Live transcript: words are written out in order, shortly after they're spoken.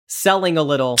Selling a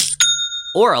little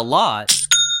or a lot,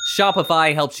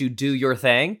 Shopify helps you do your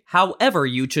thing, however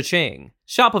you cha-ching.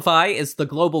 Shopify is the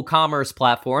global commerce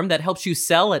platform that helps you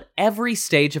sell at every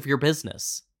stage of your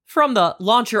business. From the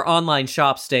launch your online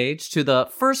shop stage to the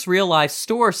first real-life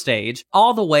store stage,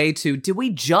 all the way to do we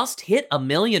just hit 1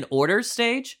 million orders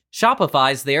stage,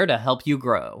 Shopify's there to help you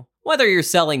grow. Whether you're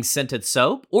selling scented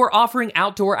soap or offering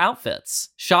outdoor outfits,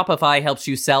 Shopify helps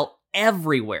you sell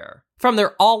everywhere. From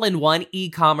their all-in-one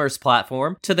e-commerce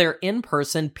platform to their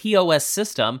in-person POS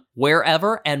system,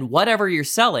 wherever and whatever you're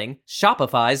selling,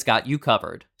 Shopify's got you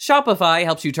covered. Shopify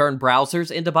helps you turn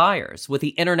browsers into buyers with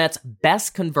the internet's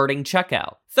best converting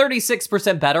checkout,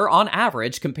 36% better on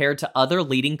average compared to other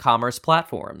leading commerce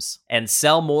platforms. And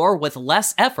sell more with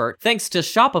less effort thanks to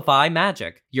Shopify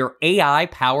Magic, your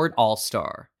AI-powered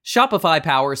all-star. Shopify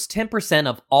powers 10%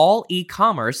 of all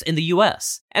e-commerce in the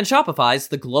US, and Shopify's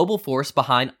the global force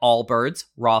behind Allbirds,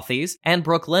 Rothy's, and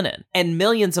Brooklinen, and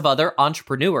millions of other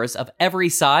entrepreneurs of every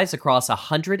size across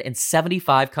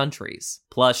 175 countries.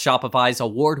 Plus, Shopify's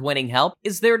award-winning help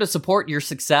is there to support your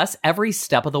success every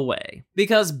step of the way.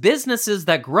 Because businesses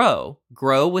that grow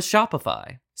with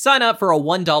Shopify. Sign up for a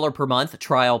 $1 per month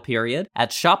trial period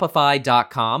at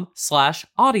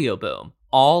shopify.com/audioboom,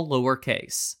 all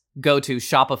lowercase. Go to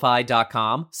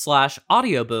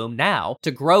shopify.com/audioboom now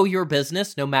to grow your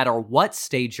business no matter what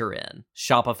stage you're in.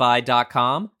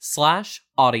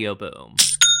 Shopify.com/audioboom.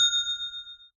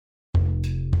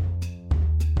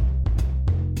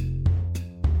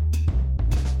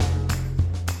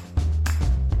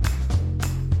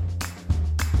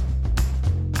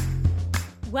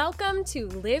 Welcome to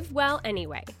Live Well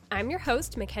Anyway. I'm your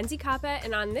host, Mackenzie Kappa,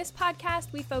 and on this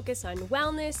podcast, we focus on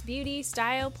wellness, beauty,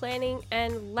 style, planning,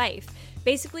 and life.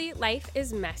 Basically, life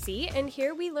is messy, and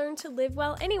here we learn to live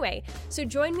well anyway. So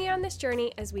join me on this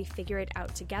journey as we figure it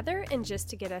out together. And just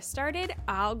to get us started,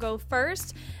 I'll go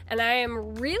first. And I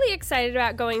am really excited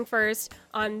about going first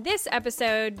on this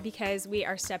episode because we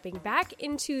are stepping back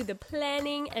into the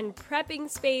planning and prepping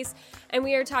space, and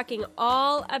we are talking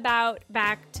all about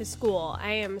back to school.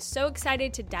 I am so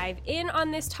excited to dive in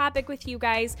on this topic with you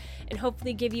guys and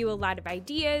hopefully give you a lot of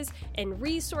ideas and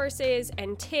resources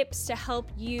and tips to help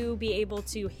you be able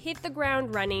to hit the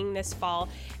ground running this fall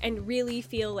and really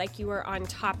feel like you are on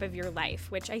top of your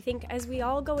life, which I think as we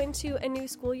all go into a new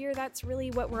school year, that's really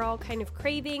what we're all kind of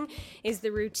craving, is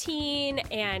the routine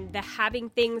and the having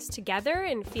things together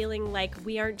and feeling like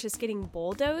we aren't just getting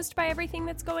bulldozed by everything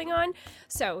that's going on.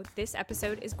 So this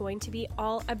episode is going to be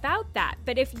all about that.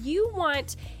 But if you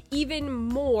want even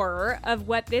more of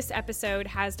what this episode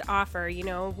has to offer,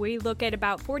 we look at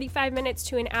about 45 minutes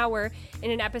to an hour in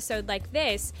an episode like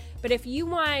this. But if you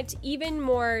want even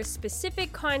more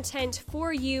specific content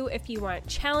for you, if you want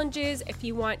challenges, if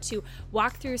you want to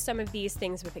walk through some of these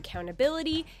things with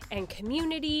accountability and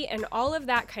community and all of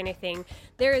that kind of thing,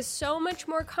 there is so much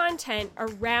more content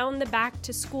around the back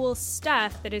to school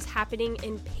stuff that is happening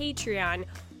in Patreon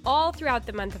all throughout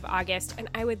the month of August, and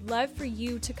I would love for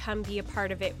you to come be a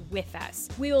part of it with us.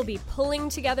 We will be pulling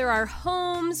together our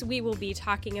homes, we will be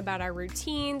talking about our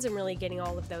routines and really getting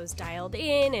all of those dialed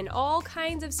in and all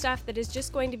kinds of stuff that is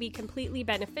just going to be completely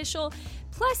beneficial.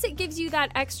 Plus, it gives you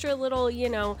that extra little,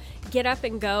 get up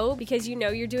and go because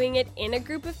you're doing it in a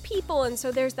group of people, and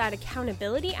so there's that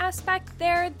accountability aspect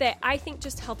there that I think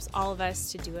just helps all of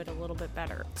us to do it a little bit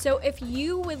better. So if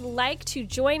you would like to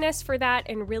join us for that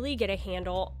and really get a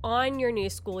handle on your new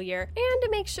school year and to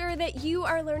make sure that you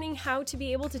are learning how to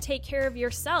be able to take care of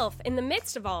yourself in the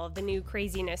midst of all of the new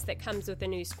craziness that comes with a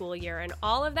new school year and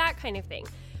all of that kind of thing,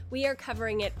 we are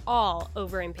covering it all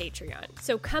over in Patreon.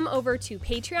 So come over to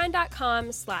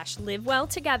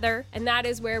patreon.com/livewelltogether, and that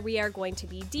is where we are going to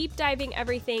be deep diving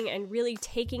everything and really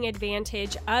taking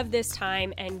advantage of this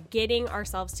time and getting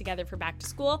ourselves together for back to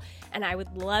school. And I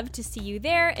would love to see you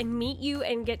there and meet you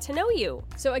and get to know you.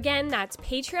 So again, that's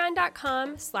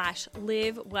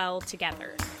patreon.com/livewelltogether.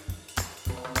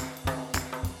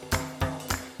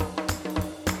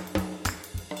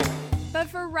 But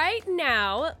for right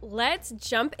now, let's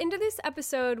jump into this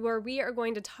episode where we are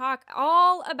going to talk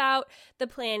all about the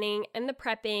planning and the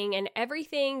prepping and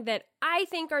everything that I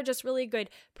think are just really good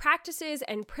practices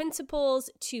and principles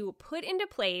to put into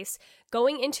place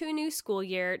going into a new school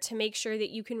year to make sure that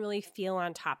you can really feel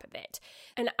on top of it.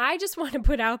 And I just want to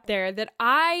put out there that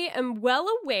I am well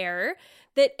aware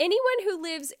that anyone who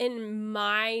lives in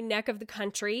my neck of the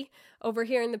country over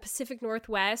here in the Pacific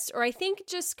Northwest, or I think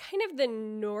just kind of the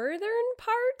northern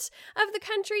part of the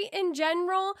country in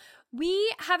general,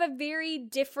 we have a very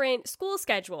different school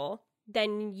schedule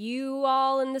than you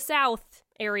all in the South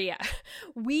area.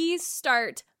 We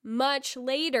start much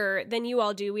later than you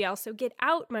all do. We also get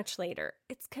out much later.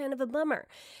 It's kind of a bummer.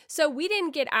 So we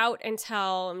didn't get out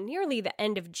until nearly the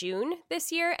end of June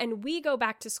this year, and we go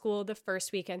back to school the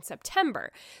first week in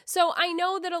September. So I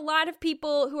know that a lot of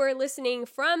people who are listening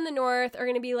from the north are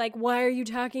going to be like, why are you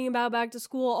talking about back to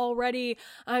school already?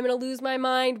 I'm going to lose my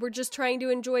mind. We're just trying to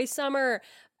enjoy summer.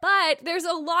 But there's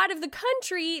a lot of the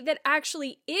country that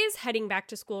actually is heading back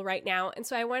to school right now. And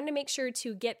so I wanted to make sure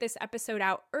to get this episode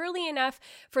out early enough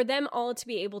for them all to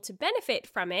be able to benefit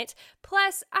from it.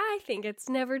 Plus, I think it's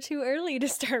never too early to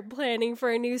start planning for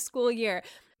a new school year.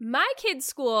 My kids'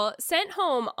 school sent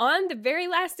home on the very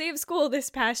last day of school this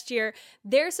past year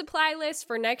their supply list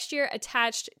for next year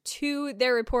attached to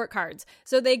their report cards,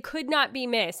 so they could not be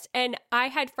missed. And I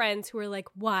had friends who were like,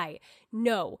 why?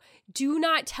 No, do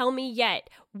not tell me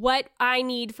yet what I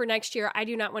need for next year. I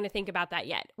do not want to think about that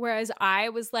yet. Whereas I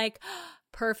was like,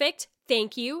 perfect.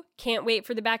 Thank you. Can't wait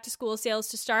for the back to school sales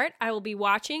to start. I will be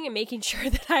watching and making sure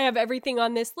that I have everything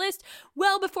on this list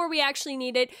well before we actually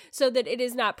need it so that it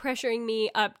is not pressuring me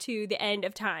up to the end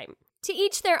of time. To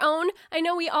each their own. I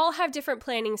know we all have different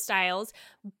planning styles,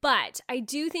 but I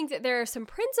do think that there are some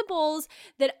principles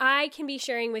that I can be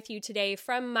sharing with you today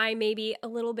from my maybe a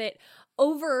little bit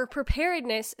over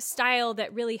preparedness style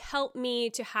that really help me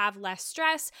to have less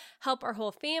stress, help our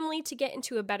whole family to get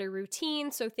into a better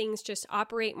routine so things just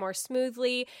operate more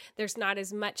smoothly. There's not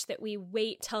as much that we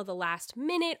wait till the last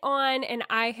minute on, and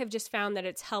I have just found that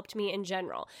it's helped me in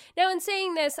general. Now, in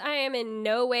saying this, I am in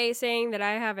no way saying that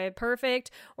I have it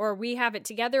perfect or we have it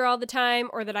together all the time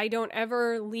or that I don't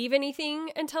ever leave anything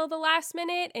until the last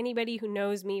minute. Anybody who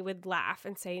knows me would laugh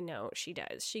and say, no, she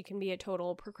does. She can be a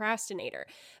total procrastinator.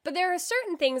 But there are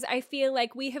certain things I feel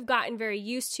like we have gotten very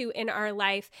used to in our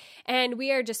life, and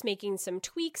we are just making some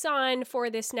tweaks on for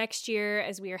this next year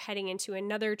as we are heading into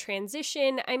another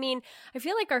transition. I mean, I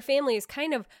feel like our family is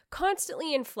kind of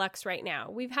constantly in flux right now.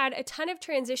 We've had a ton of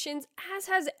transitions, as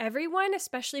has everyone,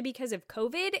 especially because of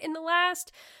COVID in the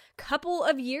last couple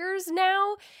of years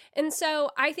now. And so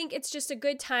I think it's just a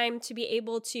good time to be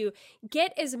able to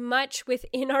get as much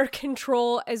within our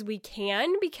control as we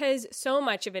can, because so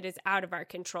much of it is out of our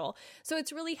control. So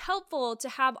it's really helpful to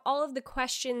have all of the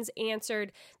questions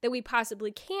answered that we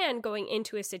possibly can going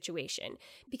into a situation,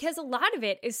 because a lot of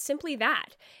it is simply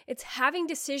that. It's having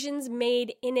decisions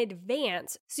made in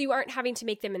advance so you aren't having to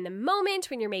make them in the moment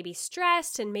when you're maybe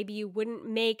stressed, and maybe you wouldn't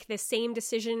make the same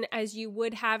decision as you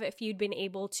would have if you'd been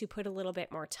able to put a little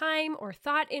bit more time or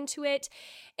thought into it.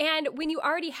 And when you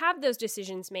already have those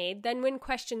decisions made, then when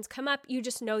questions come up, you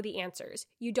just know the answers.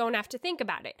 You don't have to think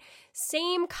about it.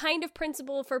 Same kind of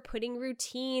principle for putting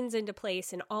routines into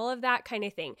place and all of that kind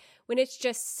of thing. When it's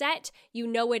just set, you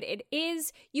know what it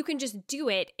is, you can just do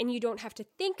it, and you don't have to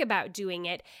think about doing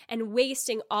it and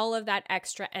wasting all of that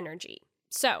extra energy.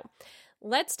 So,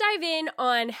 let's dive in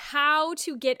on how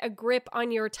to get a grip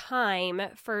on your time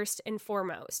first and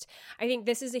foremost. I think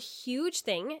this is a huge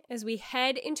thing as we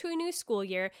head into a new school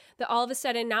year, that all of a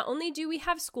sudden, not only do we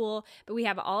have school, but we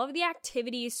have all of the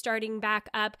activities starting back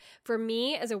up. For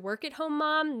me, as a work-at-home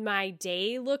mom, my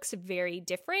day looks very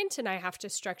different, and I have to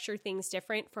structure things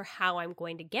different for how I'm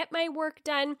going to get my work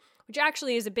done, which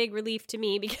actually is a big relief to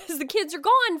me because the kids are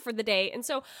gone for the day. And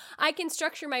so I can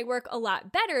structure my work a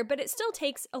lot better, but it still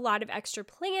takes a lot of extra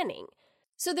planning.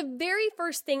 So the very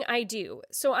first thing I do,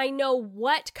 so I know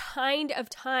what kind of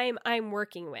time I'm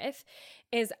working with,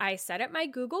 is I set up my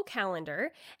Google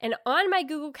Calendar. And on my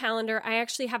Google Calendar, I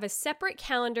actually have a separate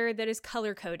calendar that is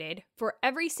color-coded for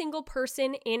every single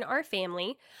person in our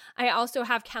family. I also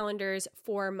have calendars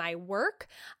for my work.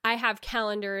 I have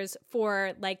calendars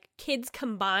for like kids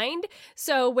combined.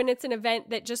 So when it's an event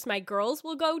that just my girls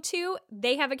will go to,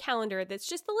 they have a calendar that's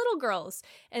just the little girls.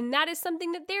 And that is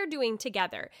something that they're doing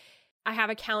together. I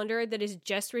have a calendar that is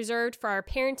just reserved for our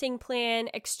parenting plan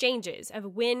exchanges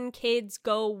of when kids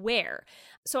go where.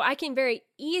 So I can very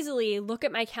easily look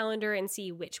at my calendar and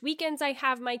see which weekends I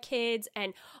have my kids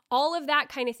and all of that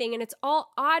kind of thing. And it's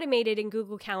all automated in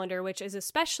Google Calendar, which is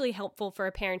especially helpful for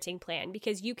a parenting plan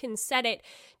because you can set it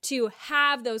to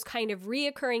have those kind of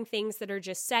reoccurring things that are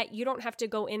just set. You don't have to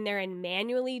go in there and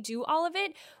manually do all of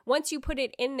it. Once you put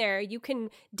it in there, you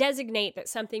can designate that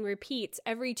something repeats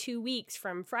every 2 weeks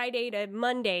from Friday to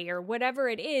Monday or whatever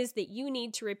it is that you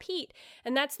need to repeat.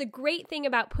 And that's the great thing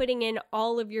about putting in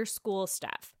all of your school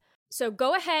stuff. So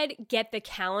go ahead, get the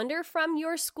calendar from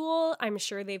your school. I'm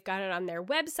sure they've got it on their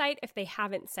website if they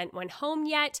haven't sent one home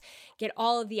yet. Get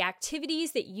all of the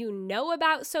activities that you know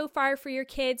about so far for your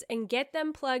kids and get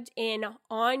them plugged in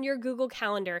on your Google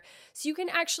Calendar so you can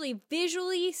actually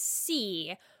visually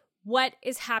see what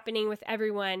is happening with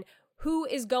everyone, who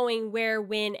is going where,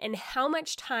 when, and how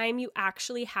much time you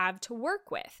actually have to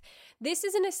work with. This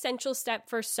is an essential step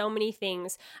for so many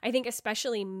things. I think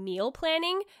especially meal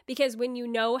planning, because when you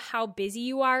know how busy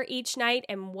you are each night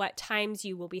and what times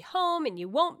you will be home and you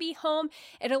won't be home,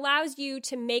 it allows you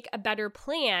to make a better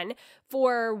plan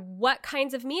for what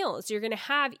kinds of meals you're going to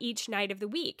have each night of the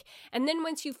week. And then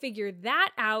once you figure that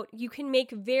out, you can make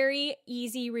very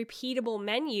easy, repeatable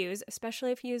menus,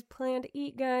 especially if you use Plan to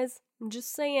Eat, guys. I'm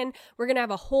just saying, we're going to have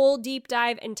a whole deep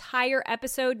dive entire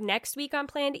episode next week on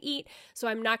Plan to Eat, so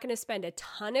I'm not going to spend a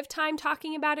ton of time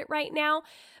talking about it right now,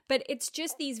 but it's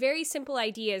just these very simple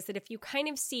ideas that if you kind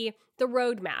of see the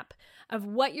roadmap of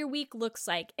what your week looks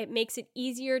like, it makes it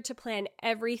easier to plan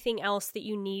everything else that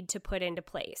you need to put into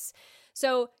place.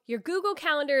 So your Google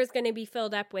Calendar is going to be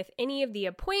filled up with any of the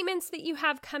appointments that you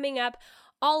have coming up,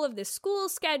 all of the school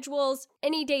schedules,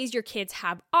 any days your kids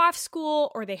have off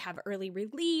school or they have early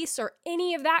release or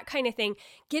any of that kind of thing.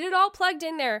 Get it all plugged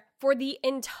in there for the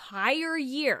entire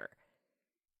year.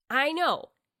 I know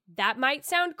that might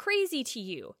sound crazy to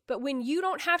you, but when you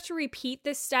don't have to repeat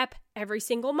this step every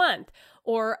single month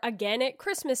or again at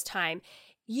Christmas time,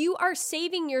 you are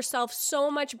saving yourself so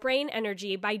much brain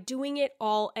energy by doing it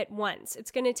all at once.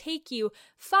 It's going to take you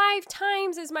 5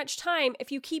 times as much time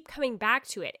if you keep coming back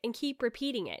to it and keep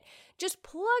repeating it. Just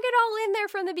plug it all in there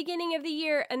from the beginning of the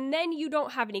year, and then you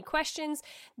don't have any questions.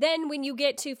 Then when you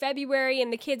get to February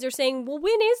and the kids are saying, well,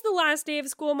 when is the last day of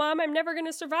school, Mom? I'm never going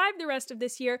to survive the rest of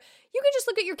this year. You can just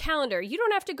look at your calendar. You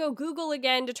don't have to go Google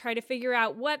again to try to figure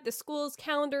out what the school's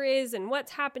calendar is and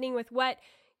what's happening with what.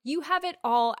 You have it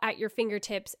all at your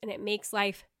fingertips, and it makes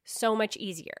life so much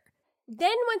easier.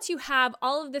 Then once you have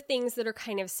all of the things that are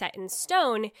kind of set in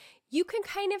stone, you can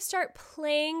kind of start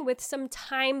playing with some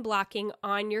time blocking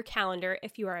on your calendar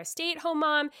if you are a stay-at-home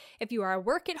mom, if you are a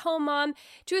work-at-home mom.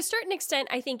 To a certain extent,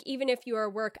 I think even if you are a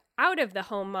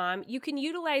work-out-of-the-home mom, you can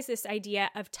utilize this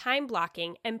idea of time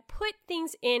blocking and put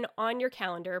things in on your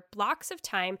calendar, blocks of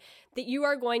time that you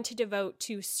are going to devote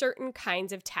to certain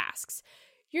kinds of tasks.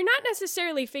 You're not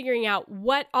necessarily figuring out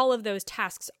what all of those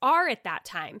tasks are at that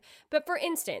time. But for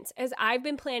instance, as I've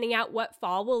been planning out what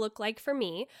fall will look like for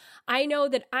me, I know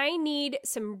that I need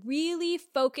some really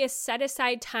focused, set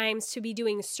aside times to be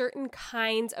doing certain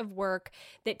kinds of work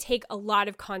that take a lot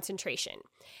of concentration.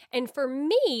 And for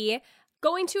me,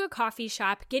 going to a coffee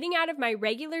shop, getting out of my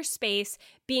regular space,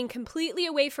 being completely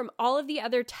away from all of the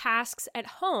other tasks at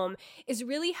home is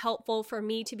really helpful for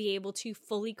me to be able to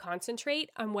fully concentrate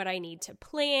on what I need to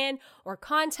plan or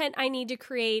content I need to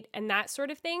create and that sort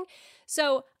of thing.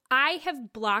 So I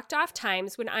have blocked off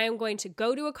times when I am going to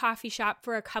go to a coffee shop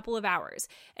for a couple of hours.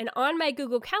 And on my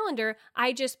Google Calendar,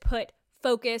 I just put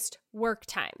focused work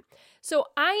time. So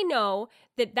I know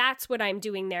that that's what I'm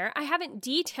doing there. I haven't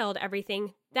detailed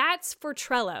everything. That's for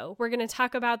Trello. We're going to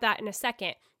talk about that in a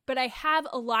second. But I have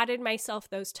allotted myself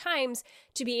those times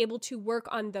to be able to work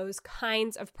on those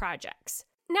kinds of projects.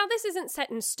 Now, this isn't set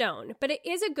in stone, but it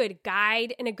is a good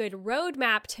guide and a good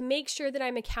roadmap to make sure that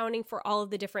I'm accounting for all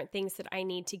of the different things that I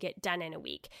need to get done in a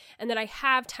week and that I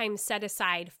have time set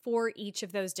aside for each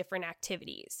of those different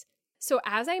activities. So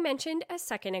as I mentioned a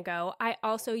second ago, I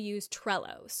also use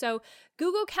Trello. So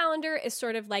Google Calendar is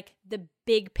sort of like the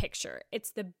big picture. It's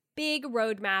the big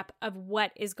roadmap of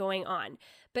what is going on.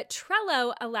 But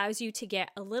Trello allows you to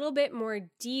get a little bit more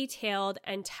detailed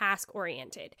and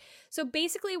task-oriented. So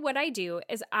basically what I do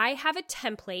is I have a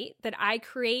template that I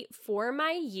create for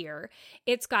my year.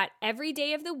 It's got every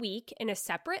day of the week in a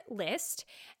separate list.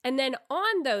 And then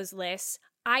on those lists,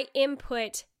 I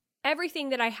input everything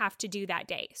that I have to do that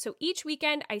day. So each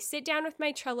weekend I sit down with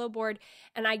my Trello board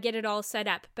and I get it all set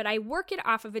up, but I work it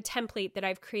off of a template that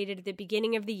I've created at the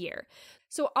beginning of the year.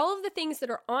 So all of the things that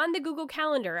are on the Google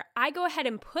Calendar, I go ahead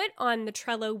and put on the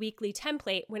Trello weekly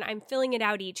template when I'm filling it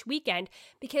out each weekend,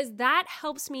 because that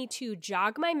helps me to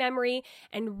jog my memory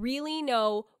and really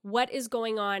know what is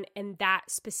going on in that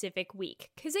specific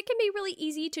week. Because it can be really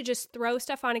easy to just throw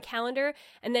stuff on a calendar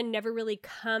and then never really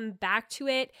come back to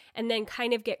it and then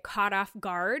kind of get caught off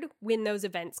guard when those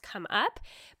events come up.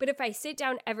 But if I sit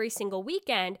down every single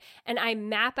weekend and I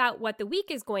map out what the week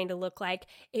is going to look like,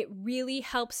 it really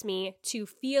helps me to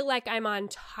feel like I'm on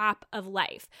top of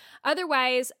life.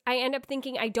 Otherwise, I end up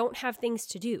thinking I don't have things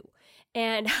to do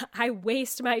and I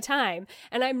waste my time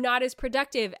and I'm not as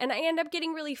productive and I end up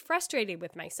getting really frustrated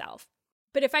with myself.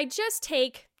 But if I just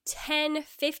take 10,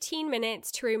 15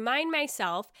 minutes to remind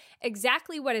myself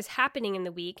exactly what is happening in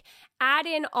the week, add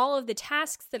in all of the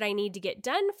tasks that I need to get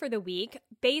done for the week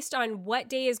based on what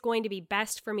day is going to be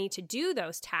best for me to do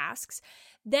those tasks,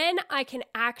 then I can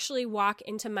actually walk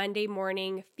into Monday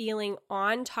morning feeling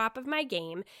on top of my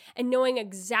game and knowing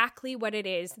exactly what it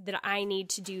is that I need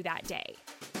to do that day.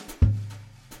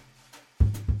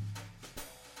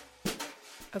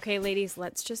 Okay, ladies,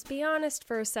 let's just be honest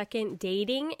for a second.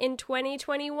 Dating in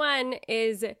 2021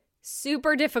 is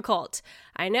super difficult.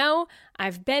 I know,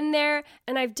 I've been there,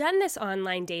 and I've done this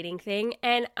online dating thing,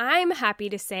 and I'm happy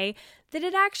to say that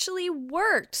it actually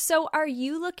worked. So are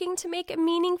you looking to make a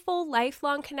meaningful,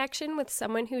 lifelong connection with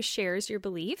someone who shares your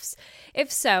beliefs?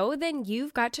 If so, then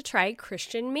you've got to try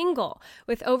Christian Mingle.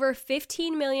 With over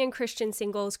 15 million Christian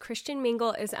singles, Christian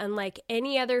Mingle is unlike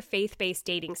any other faith-based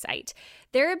dating site.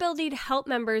 Their ability to help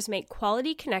members make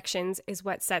quality connections is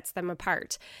what sets them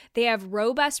apart. They have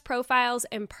robust profiles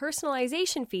and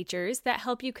personalization features that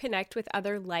help you connect with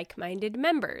other like-minded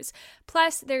members.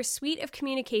 Plus, their suite of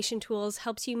communication tools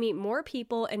helps you meet more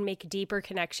people and make deeper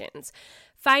connections.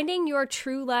 Finding your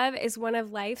true love is one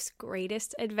of life's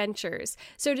greatest adventures.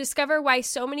 So discover why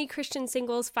so many Christian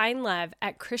singles find love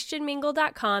at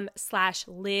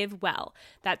christianmingle.com/livewell.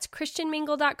 That's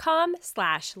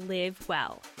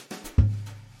christianmingle.com/livewell.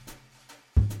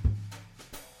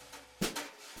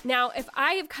 Now, if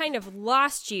I have kind of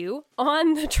lost you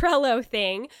on the Trello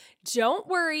thing, don't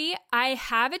worry. I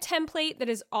have a template that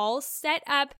is all set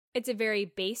up. It's a very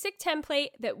basic template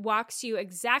that walks you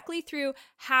exactly through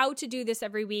how to do this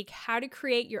every week, how to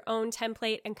create your own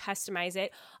template and customize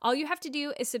it. All you have to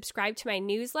do is subscribe to my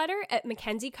newsletter at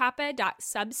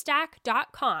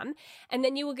mackenziekappa.substack.com, and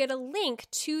then you will get a link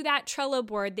to that Trello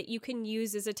board that you can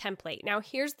use as a template. Now,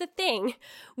 here's the thing.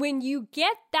 When you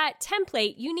get that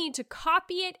template, you need to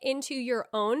copy it into your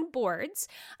own boards.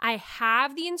 I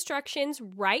have the instructions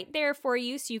right there for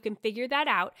you so you can figure that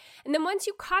out. And then once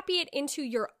you copy it into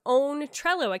your own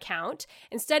Trello account,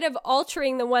 instead of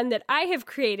altering the one that I have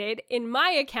created in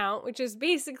my account, which is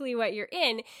basically what you're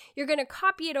in, you're going to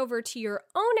copy it over to your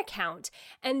own account,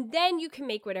 and then you can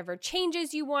make whatever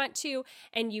changes you want to,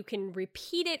 and you can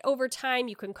repeat it over time.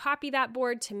 You can copy that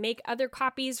board to make other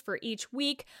copies for each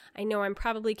week. I know I'm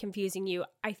probably confusing you.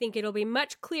 I think it'll be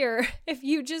much clearer if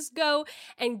you just go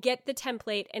and get the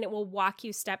template, and it will walk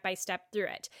you step by step through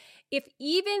it. If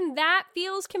even that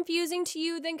feels confusing to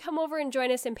you, then come over and join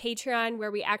us in Patreon,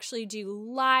 where we actually do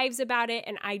lives about it,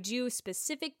 and I do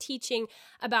specific teaching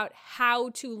about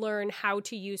how to learn how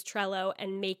to use Trello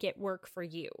and make it work for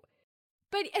you.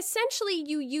 But essentially,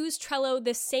 you use Trello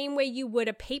the same way you would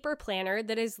a paper planner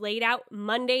that is laid out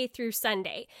Monday through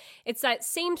Sunday. It's that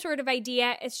same sort of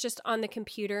idea, it's just on the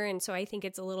computer, and so I think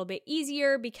it's a little bit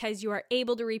easier because you are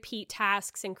able to repeat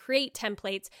tasks and create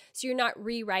templates, so you're not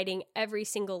rewriting every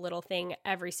single little thing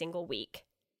every single week.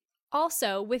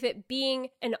 Also, with it being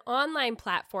an online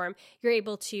platform, you're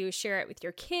able to share it with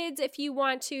your kids if you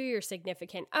want to, your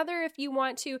significant other if you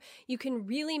want to. You can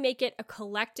really make it a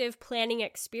collective planning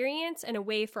experience and a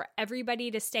way for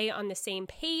everybody to stay on the same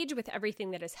page with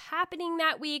everything that is happening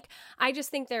that week. I just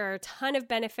think there are a ton of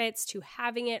benefits to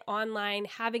having it online,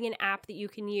 having an app that you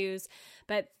can use.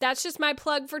 But that's just my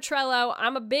plug for Trello.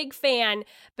 I'm a big fan.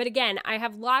 But again, I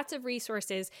have lots of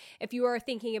resources if you are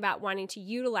thinking about wanting to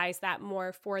utilize that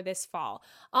more for this fall.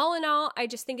 All in all, I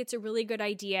just think it's a really good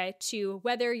idea to,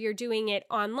 whether you're doing it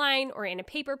online or in a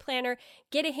paper planner,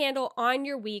 get a handle on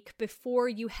your week before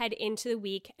you head into the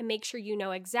week and make sure you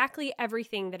know exactly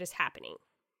everything that is happening.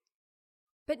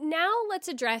 But now let's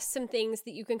address some things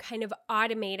that you can kind of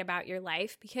automate about your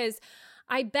life, because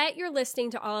I bet you're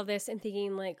listening to all of this and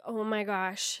thinking like, oh my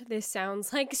gosh, this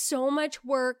sounds like so much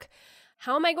work.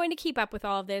 How am I going to keep up with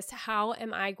all of this? How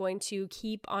am I going to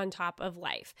keep on top of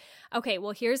life? Okay,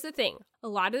 well, here's the thing. A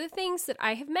lot of the things that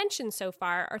I have mentioned so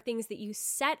far are things that you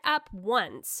set up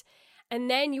once and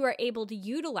then you are able to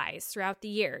utilize throughout the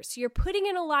year. So you're putting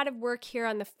in a lot of work here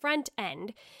on the front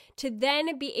end to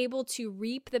then be able to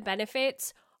reap the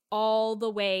benefits all the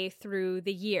way through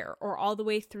the year or all the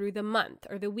way through the month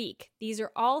or the week. These are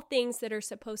all things that are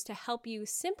supposed to help you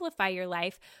simplify your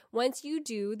life once you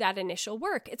do that initial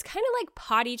work. It's kind of like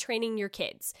potty training your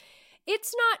kids.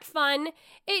 It's not fun.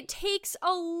 It takes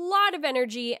a lot of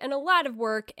energy and a lot of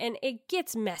work, and it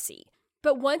gets messy.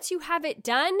 But once you have it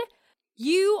done,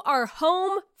 You are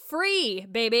home free,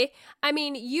 baby. I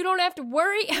mean, you don't have to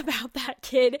worry about that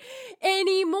kid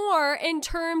anymore in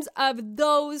terms of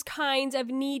those kinds of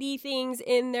needy things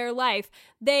in their life.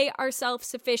 They are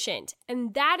self-sufficient.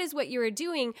 And that is what you are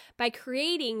doing by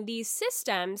creating these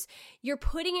systems. You're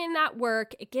putting in that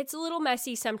work. It gets a little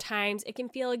messy sometimes. It can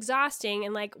feel exhausting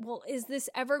and like, well, is this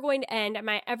ever going to end? Am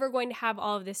I ever going to have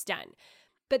all of this done?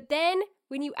 But then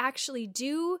when you actually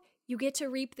do, you get to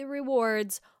reap the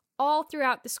rewards all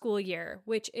throughout the school year,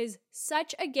 which is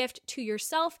such a gift to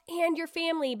yourself and your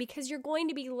family because you're going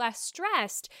to be less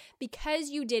stressed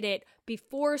because you did it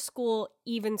before school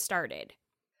even started.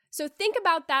 So think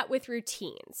about that with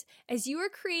routines. As you are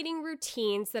creating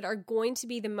routines that are going to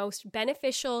be the most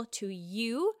beneficial to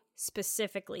you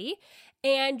specifically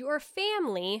and your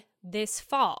family this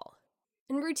fall.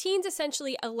 And routines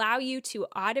essentially allow you to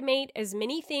automate as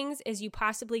many things as you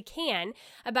possibly can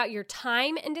about your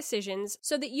time and decisions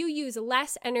so that you use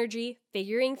less energy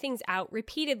figuring things out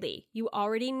repeatedly. You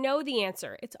already know the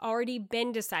answer. It's already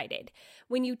been decided.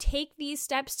 When you take these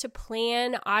steps to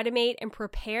plan, automate, and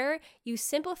prepare, you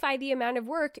simplify the amount of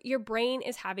work your brain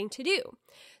is having to do.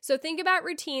 So think about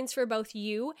routines for both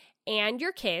you and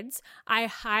your kids. I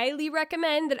highly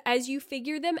recommend that as you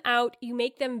figure them out, you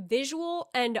make them visual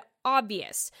and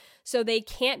obvious so they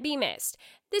can't be missed.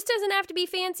 This doesn't have to be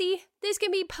fancy. This can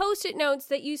be Post-it notes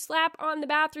that you slap on the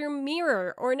bathroom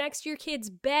mirror or next to your kid's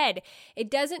bed.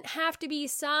 It doesn't have to be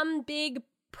some big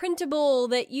printable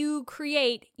that you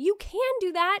create. You can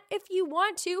do that if you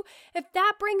want to. If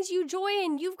that brings you joy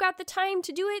and you've got the time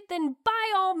to do it, then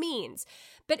by all means.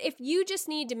 But if you just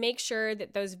need to make sure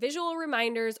that those visual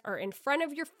reminders are in front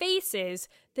of your faces,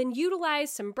 then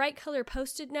utilize some bright color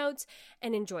Post-it notes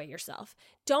and enjoy yourself.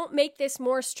 Don't make this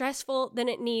more stressful than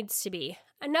it needs to be.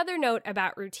 Another note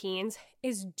about routines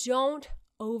is don't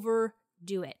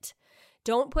overdo it.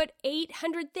 Don't put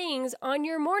 800 things on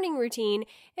your morning routine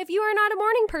if you are not a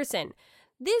morning person.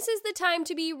 This is the time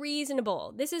to be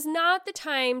reasonable. This is not the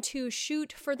time to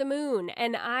shoot for the moon.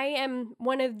 And I am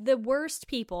one of the worst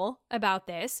people about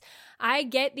this. I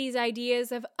get these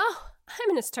ideas of, I'm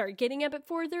going to start getting up at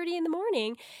 4:30 in the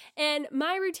morning and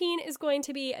my routine is going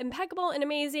to be impeccable and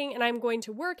amazing and I'm going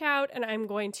to work out and I'm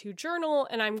going to journal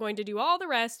and I'm going to do all the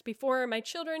rest before my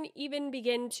children even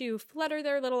begin to flutter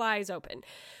their little eyes open.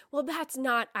 Well, that's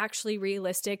not actually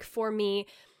realistic for me.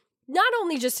 Not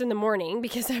only just in the morning,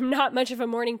 because I'm not much of a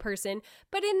morning person,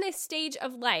 but in this stage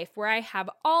of life where I have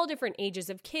all different ages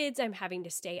of kids, I'm having to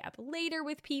stay up later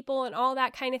with people and all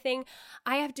that kind of thing.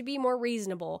 I have to be more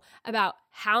reasonable about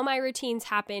how my routines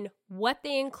happen, what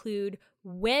they include,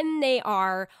 when they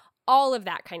are, all of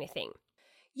that kind of thing.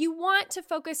 You want to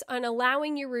focus on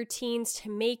allowing your routines to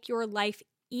make your life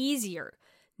easier,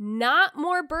 not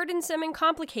more burdensome and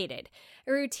complicated.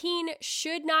 A routine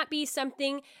should not be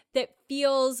something that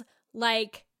feels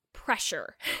like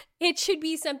pressure. It should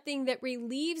be something that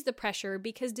relieves the pressure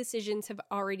because decisions have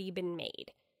already been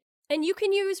made. And you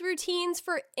can use routines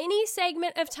for any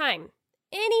segment of time.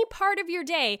 Any part of your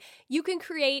day, you can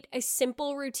create a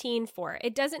simple routine for.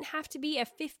 It doesn't have to be a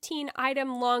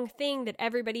 15-item long thing that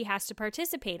everybody has to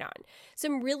participate on.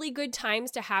 Some really good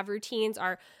times to have routines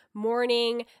are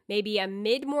morning, maybe a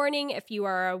mid-morning if you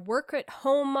are a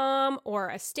work-at-home mom or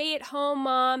a stay-at-home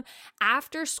mom.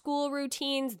 After school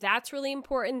routines, that's really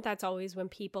important. That's always when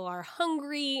people are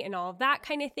hungry and all of that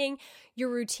kind of thing. Your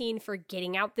routine for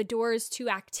getting out the doors to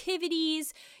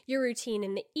activities, your routine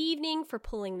in the evening for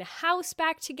pulling the house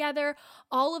back together.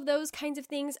 All of those kinds of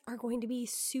things are going to be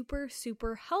super,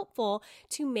 super helpful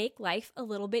to make life a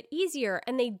little bit easier,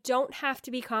 and they don't have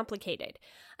to be complicated.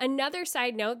 Another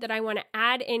side note that I want to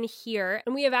add in here,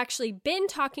 and we have actually been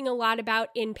talking a lot about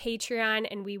in Patreon,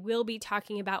 and we will be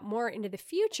talking about more into the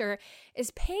future,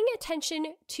 is paying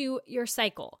attention to your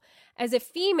cycle. As a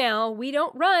female, we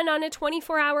don't run on a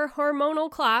 24-hour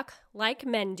hormonal clock like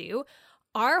men do.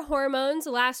 Our hormones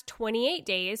last 28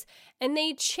 days, and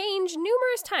they change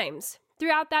numerous times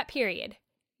throughout that period.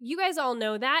 You guys all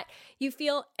know that. You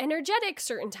feel energetic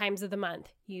certain times of the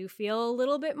month. You feel a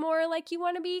little bit more like you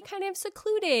want to be kind of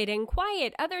secluded and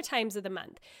quiet other times of the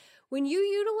month. When you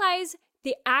utilize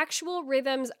the actual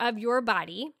rhythms of your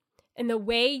body and the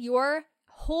way your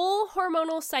whole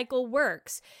hormonal cycle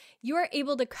works, you are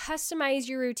able to customize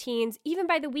your routines even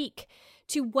by the week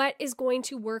to what is going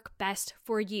to work best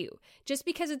for you. Just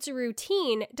because it's a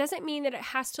routine doesn't mean that it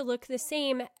has to look the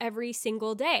same every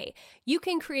single day. You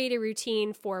can create a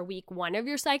routine for week 1 of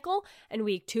your cycle and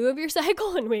week 2 of your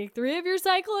cycle and week 3 of your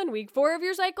cycle and week 4 of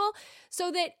your cycle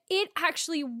so that it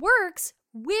actually works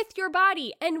with your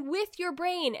body and with your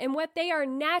brain and what they are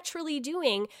naturally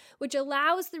doing, which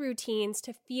allows the routines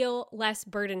to feel less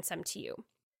burdensome to you.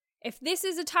 If this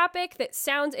is a topic that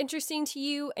sounds interesting to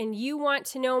you and you want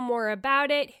to know more about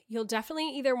it, you'll definitely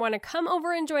either want to come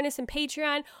over and join us in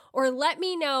Patreon or let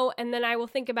me know, and then I will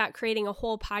think about creating a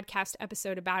whole podcast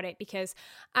episode about it, because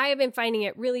I have been finding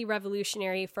it really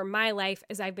revolutionary for my life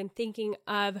as I've been thinking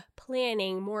of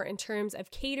planning more in terms of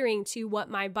catering to what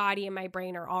my body and my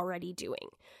brain are already doing.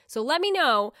 So let me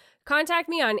know. Contact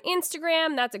me on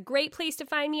Instagram. That's a great place to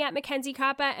find me at Mackenzie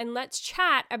Koppa, and let's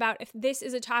chat about if this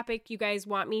is a topic you guys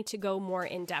want me to go more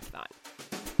in depth on.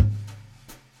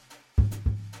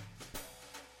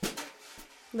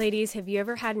 Ladies, have you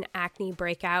ever had an acne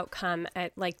breakout come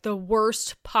at like the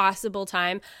worst possible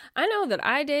time? I know that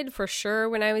I did for sure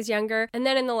when I was younger. And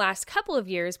then in the last couple of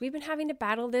years, we've been having to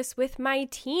battle this with my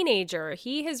teenager.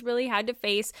 He has really had to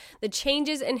face the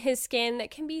changes in his skin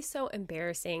that can be so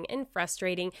embarrassing and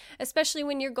frustrating, especially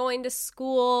when you're going to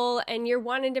school and you're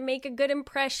wanting to make a good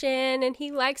impression and he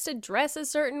likes to dress a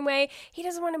certain way. He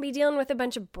doesn't want to be dealing with a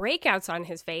bunch of breakouts on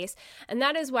his face. And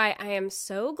that is why I am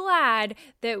so glad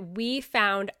that we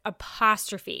found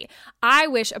Apostrophe. I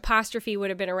wish Apostrophe would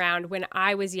have been around when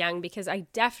I was young, because I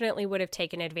definitely would have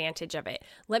taken advantage of it.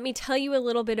 Let me tell you a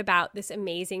little bit about this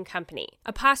amazing company.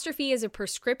 Apostrophe is a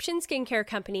prescription skincare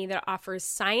company that offers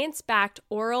science-backed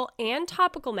oral and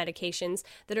topical medications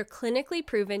that are clinically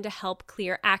proven to help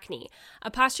clear acne.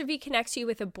 Apostrophe connects you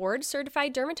with a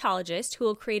board-certified dermatologist who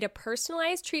will create a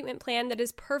personalized treatment plan that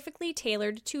is perfectly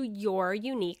tailored to your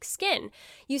unique skin.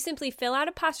 You simply fill out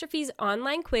Apostrophe's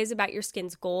online quiz about your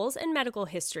skin's goals and medical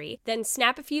history, then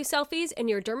snap a few selfies and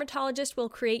your dermatologist will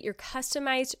create your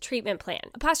customized treatment plan.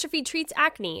 Apostrophe treats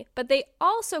acne, but they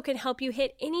also can help you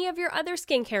hit any of your other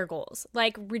skincare goals,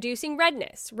 like reducing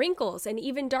redness, wrinkles, and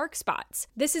even dark spots.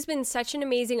 This has been such an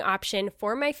amazing option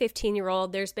for my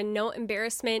 15-year-old. There's been no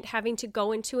embarrassment having to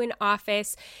go into an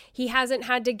office. He hasn't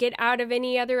had to get out of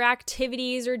any other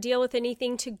activities or deal with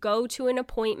anything to go to an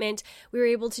appointment. We were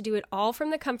able to do it all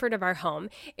from the comfort of our home.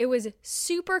 It was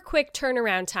super quick turnaround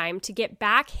time to get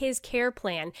back his care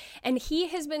plan, and he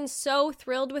has been so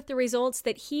thrilled with the results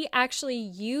that he actually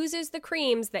uses the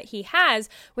creams that he has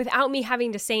without me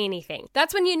having to say anything.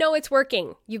 That's when you know it's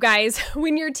working, you guys,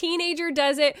 when your teenager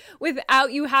does it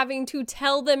without you having to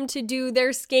tell them to do their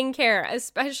skincare,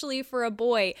 especially for a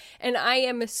boy. And I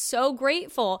am so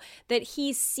grateful that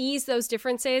he sees those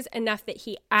differences enough that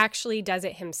he actually does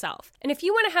it himself. And if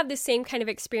you want to have the same kind of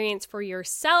experience for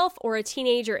yourself or a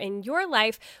teenager in your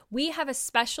life, we have a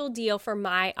special deal for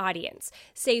my audience.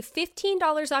 Save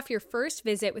 $15 off your first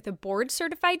visit with a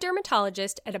board-certified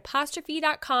dermatologist at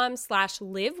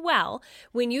apostrophe.com/livewell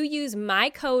when you use my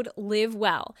code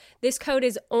LIVEWELL. This code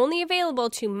is only available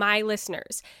to my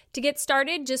listeners. To get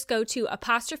started, just go to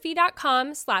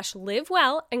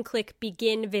apostrophe.com/livewell and click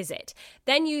Begin Visit.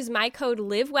 Then use my code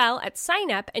LIVEWELL at sign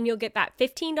up and you'll get that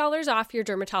 $15 off your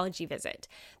dermatology visit.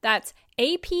 That's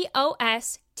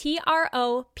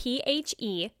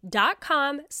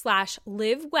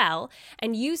apostrophe.com/livewell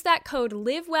and use that code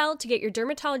LIVEWELL to get your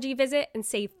dermatology visit and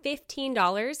save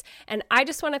 $15. And I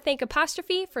just want to thank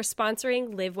Apostrophe for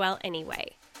sponsoring Live Well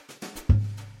Anyway.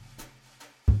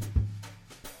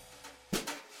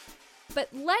 But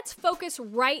let's focus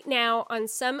right now on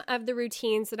some of the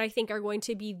routines that I think are going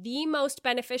to be the most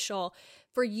beneficial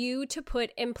for you to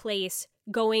put in place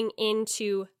going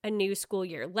into a new school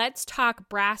year. Let's talk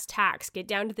brass tacks, get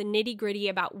down to the nitty-gritty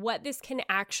about what this can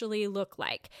actually look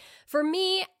like. For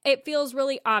me, it feels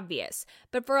really obvious,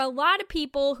 but for a lot of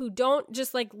people who don't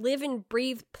just like live and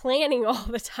breathe planning all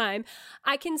the time,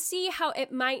 I can see how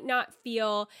it might not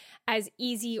feel as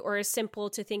easy or as simple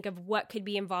to think of what could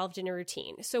be involved in a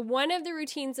routine. So one of the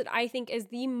routines that I think is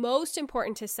the most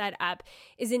important to set up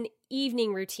is an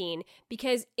evening routine,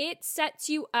 because it sets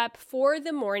you up for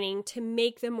the morning to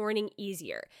make the morning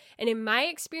easier. And in my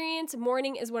experience,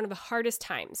 morning is one of the hardest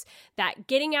times. That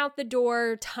getting out the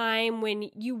door time when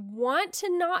you want to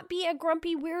not be a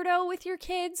grumpy weirdo with your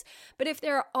kids, but if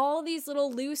there are all these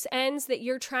little loose ends that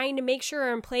you're trying to make sure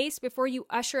are in place before you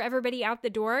usher everybody out the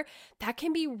door, that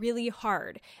can be really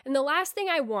hard. And the last thing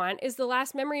I want is the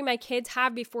last memory my kids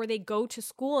have before they go to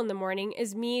school in the morning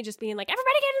is me just being like,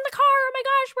 everybody get in the car, oh my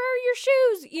gosh, where are your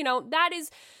shoes? You know, that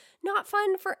is not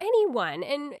fun for anyone.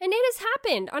 And it has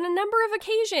happened on a number of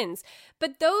occasions.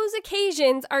 But those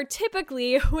occasions are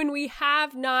typically when we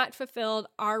have not fulfilled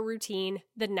our routine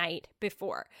the night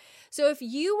before. So if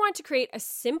you want to create a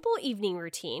simple evening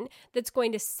routine that's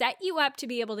going to set you up to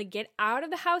be able to get out of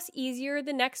the house easier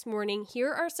the next morning,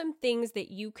 here are some things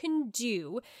that you can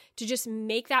do to just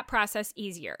make that process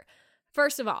easier.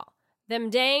 First of all, them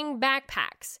dang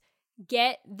backpacks.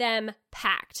 Get them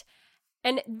packed.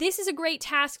 And this is a great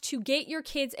task to get your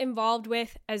kids involved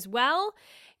with as well.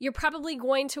 You're probably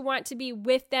going to want to be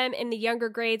with them in the younger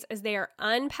grades as they are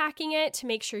unpacking it to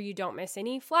make sure you don't miss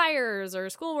any flyers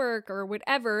or schoolwork or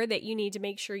whatever that you need to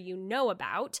make sure you know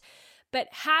about. But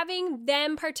having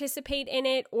them participate in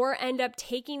it or end up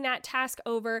taking that task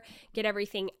over, get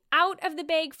everything out of the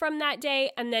bag from that day,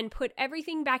 and then put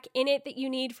everything back in it that you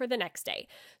need for the next day.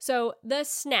 So the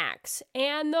snacks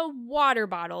and the water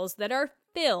bottles that are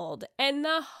filled and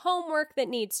the homework that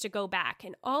needs to go back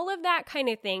and all of that kind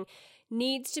of thing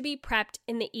needs to be prepped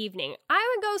in the evening.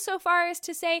 I would go so far as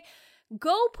to say,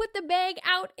 go put the bag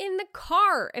out in the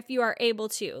car if you are able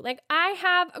to. Like, I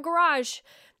have a garage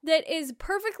that is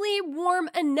perfectly warm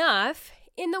enough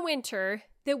in the winter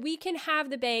that we can have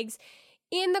the bags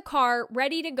in the car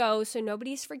ready to go so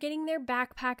nobody's forgetting their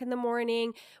backpack in the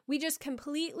morning. We just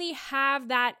completely have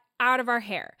that out of our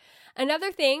hair.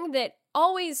 Another thing that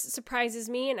always surprises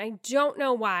me, and I don't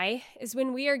know why, is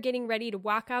when we are getting ready to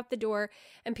walk out the door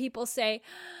and people say,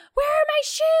 "Where are my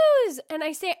shoes?" And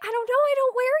I say, "I don't know, I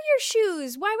don't wear your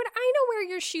shoes. Why would I know where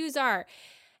your shoes are?"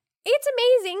 It's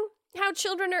amazing how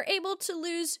children are able to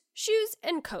lose shoes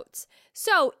and coats.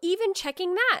 So even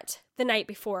checking that the night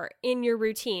before in your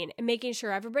routine and making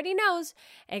sure everybody knows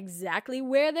exactly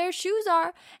where their shoes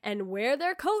are and where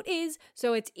their coat is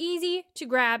so it's easy to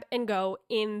grab and go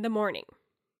in the morning.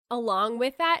 Along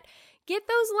with that, get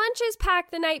those lunches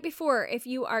packed the night before. If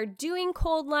you are doing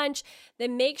cold lunch,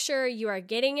 then make sure you are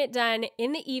getting it done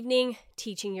in the evening,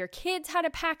 teaching your kids how to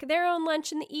pack their own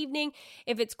lunch in the evening.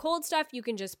 If it's cold stuff, you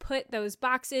can just put those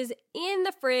boxes in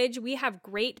the fridge. We have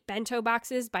great bento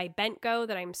boxes by Bentgo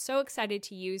that I'm so excited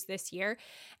to use this year.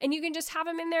 And you can just have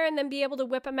them in there and then be able to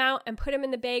whip them out and put them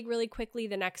in the bag really quickly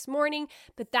the next morning.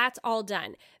 But that's all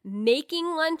done.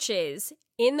 Making lunches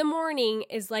in the morning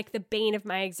is like the bane of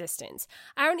my existence.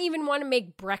 I don't even want to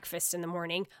make breakfast in the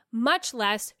morning, much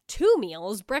less 2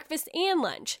 meals, breakfast and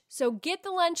lunch. So get the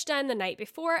lunch done the night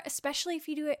before, especially if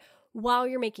you do it while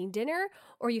you're making dinner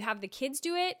or you have the kids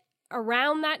do it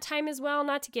around that time as well,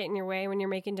 not to get in your way when you're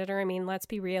making dinner. I mean, let's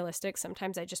be realistic.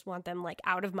 Sometimes I just want them like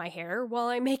out of my hair while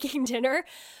I'm making dinner.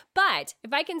 But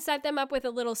if I can set them up with a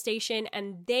little station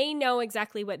and they know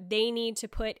exactly what they need to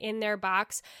put in their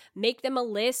box, make them a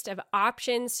list of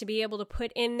options to be able to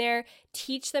put in there,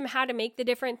 teach them how to make the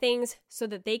different things so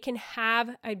that they can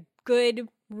have a good,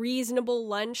 reasonable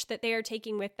lunch that they are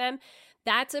taking with them.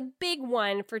 That's a big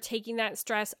one for taking that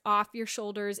stress off your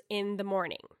shoulders in the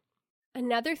morning.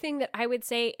 Another thing that I would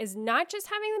say is not just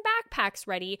having the backpacks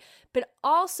ready, but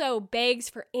also bags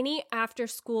for any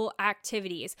after-school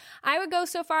activities. I would go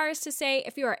so far as to say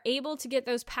if you are able to get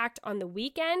those packed on the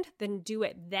weekend, then do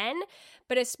it then.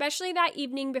 But especially that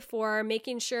evening before,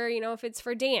 making sure, if it's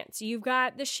for dance, you've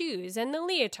got the shoes and the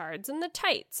leotards and the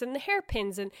tights and the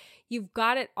hairpins and you've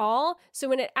got it all. So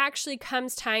when it actually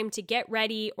comes time to get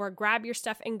ready or grab your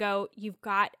stuff and go, you've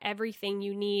got everything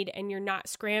you need and you're not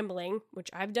scrambling, which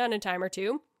I've done a time or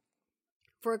two,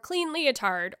 for a clean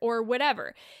leotard or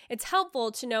whatever. It's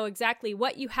helpful to know exactly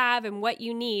what you have and what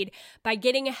you need by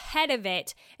getting ahead of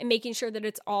it and making sure that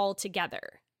it's all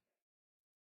together.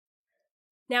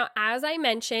 Now, as I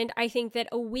mentioned, I think that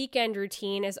a weekend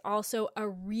routine is also a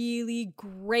really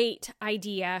great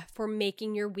idea for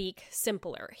making your week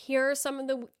simpler. Here are some of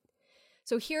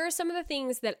the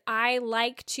things that I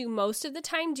like to most of the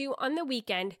time do on the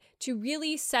weekend to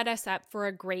really set us up for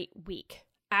a great week.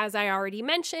 As I already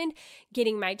mentioned,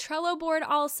 getting my Trello board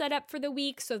all set up for the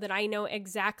week so that I know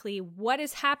exactly what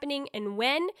is happening and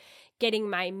when, getting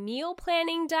my meal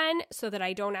planning done so that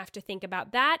I don't have to think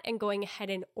about that and going ahead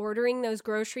and ordering those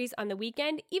groceries on the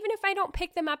weekend, even if I don't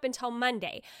pick them up until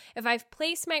Monday. If I've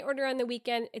placed my order on the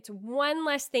weekend, it's one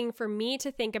less thing for me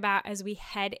to think about as we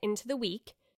head into the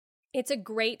week. It's a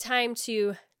great time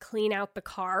to clean out the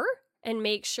car and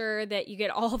make sure that you get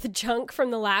all the junk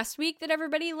from the last week that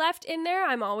everybody left in there.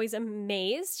 I'm always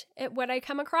amazed at what I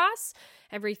come across.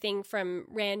 Everything from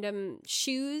random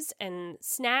shoes and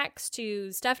snacks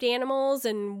to stuffed animals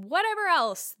and whatever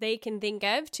else they can think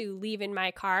of to leave in my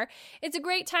car. It's a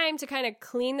great time to kind of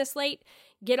clean the slate,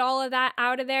 get all of that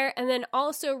out of there, and then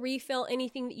also refill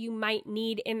anything that you might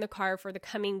need in the car for the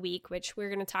coming week, which we're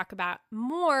going to talk about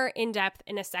more in depth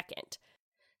in a second.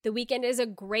 The weekend is a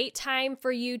great time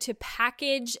for you to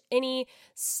package any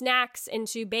snacks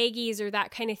into baggies or that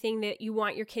kind of thing that you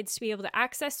want your kids to be able to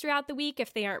access throughout the week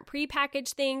if they aren't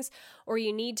prepackaged things or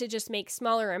you need to just make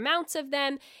smaller amounts of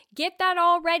them. Get that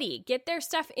all ready. Get their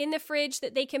stuff in the fridge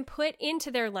that they can put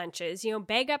into their lunches.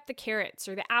 Bag up the carrots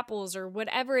or the apples or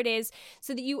whatever it is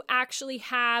so that you actually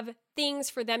have things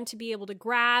for them to be able to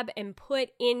grab and put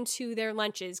into their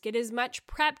lunches. Get as much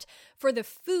prepped for the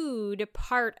food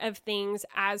part of things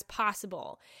as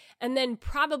possible. And then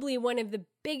probably one of the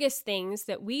biggest things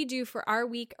that we do for our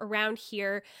week around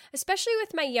here, especially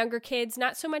with my younger kids,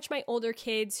 not so much my older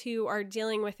kids who are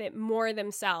dealing with it more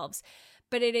themselves,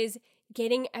 but it is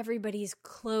getting everybody's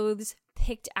clothes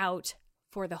picked out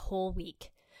for the whole week.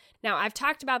 Now, I've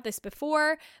talked about this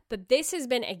before, but this has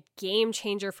been a game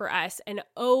changer for us. And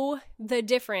oh, the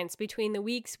difference between the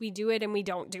weeks we do it and we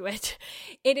don't do it.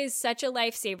 It is such a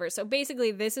lifesaver. So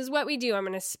basically, this is what we do. I'm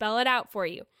going to spell it out for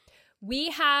you.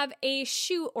 We have a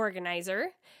shoe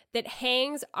organizer that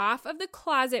hangs off of the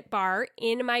closet bar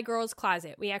in my girls'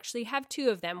 closet. We actually have 2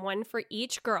 of them, one for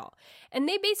each girl. And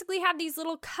they basically have these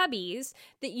little cubbies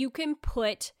that you can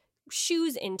put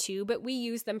shoes into, but we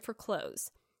use them for clothes.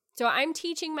 So I'm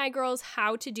teaching my girls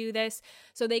how to do this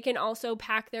so they can also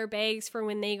pack their bags for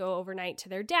when they go overnight to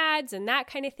their dads and that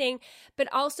kind of thing,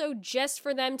 but also just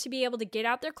for them to be able to get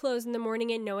out their clothes in the morning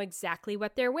and know exactly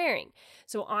what they're wearing.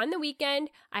 So on the weekend,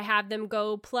 I have them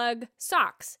go plug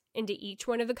socks into each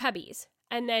one of the cubbies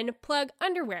and then plug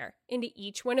underwear into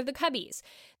each one of the cubbies.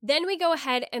 Then we go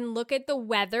ahead and look at the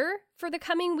weather for the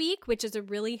coming week, which is a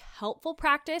really helpful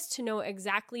practice to know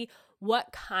exactly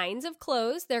what kinds of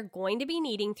clothes they're going to be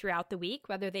needing throughout the week,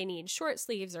 whether they need short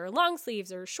sleeves or long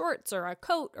sleeves or shorts or a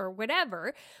coat or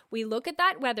whatever. We look at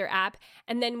that weather app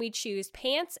and then we choose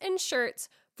pants and shirts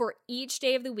for each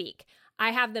day of the week. I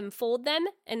have them fold them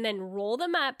and then roll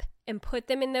them up and put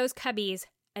them in those cubbies.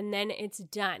 And then it's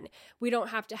done. We don't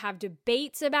have to have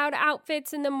debates about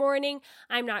outfits in the morning.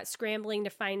 I'm not scrambling to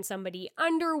find somebody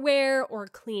underwear or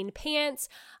clean pants.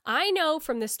 I know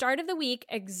from the start of the week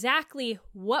exactly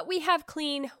what we have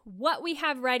clean, what we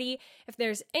have ready. If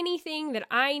there's anything that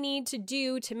I need to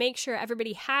do to make sure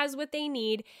everybody has what they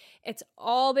need, it's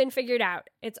all been figured out.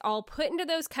 It's all put into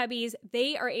those cubbies.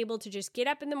 They are able to just get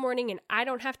up in the morning and I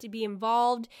don't have to be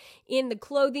involved in the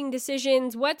clothing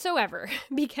decisions whatsoever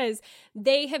because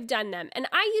they have done them. And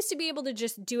I used to be able to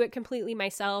just do it completely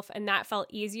myself and that felt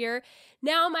easier.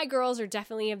 Now my girls are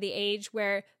definitely of the age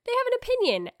where they have an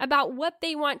opinion about what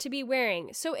they want to be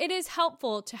wearing. So it is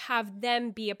helpful to have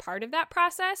them be a part of that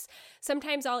process.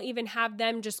 Sometimes I'll even have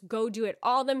them just go do it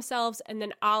all themselves and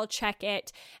then I'll check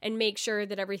it and make sure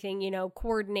that everything,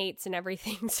 coordinates and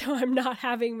everything. So I'm not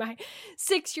having my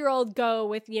 6-year-old go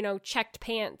with, checked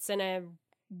pants and a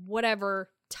whatever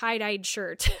tie-dyed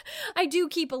shirt. I do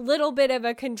keep a little bit of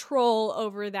a control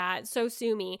over that, so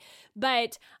sue me.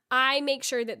 But I make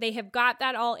sure that they have got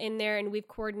that all in there and we've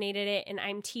coordinated it and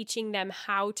I'm teaching them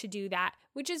how to do that,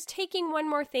 which is taking one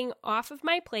more thing off of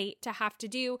my plate to have to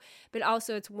do, but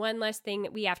also it's one less thing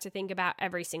that we have to think about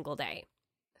every single day.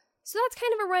 So that's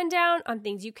kind of a rundown on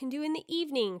things you can do in the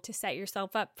evening to set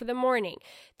yourself up for the morning,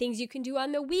 things you can do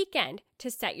on the weekend to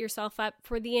set yourself up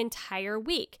for the entire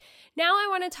week. Now I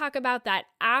want to talk about that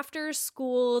after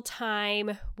school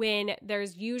time when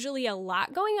there's usually a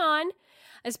lot going on,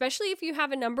 especially if you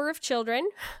have a number of children.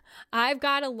 I've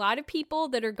got a lot of people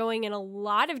that are going in a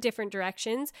lot of different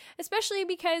directions, especially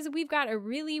because we've got a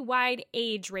really wide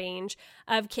age range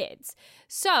of kids.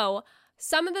 So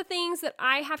some of the things that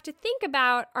I have to think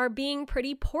about are being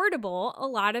pretty portable a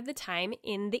lot of the time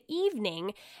in the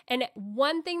evening. And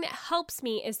one thing that helps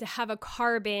me is to have a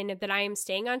car bin that I am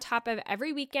staying on top of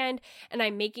every weekend, and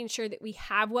I'm making sure that we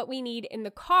have what we need in the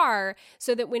car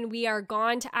so that when we are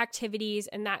gone to activities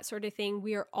and that sort of thing,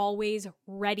 we are always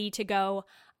ready to go.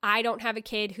 I don't have a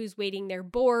kid who's waiting there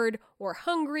bored or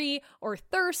hungry or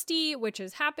thirsty, which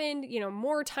has happened,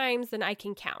 more times than I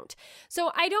can count.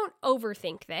 So I don't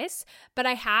overthink this, but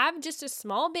I have just a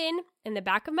small bin in the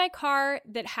back of my car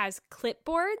that has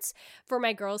clipboards for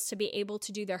my girls to be able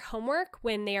to do their homework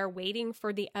when they are waiting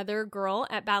for the other girl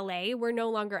at ballet. We're no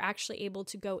longer actually able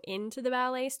to go into the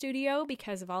ballet studio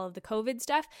because of all of the COVID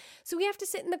stuff. So we have to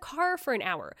sit in the car for an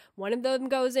hour. One of them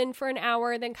goes in for an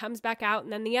hour, then comes back out,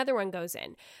 and then the other one goes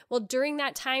in. Well, during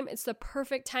that time, it's the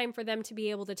perfect time for them to be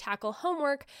able to tackle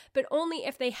homework, but only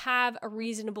if they have a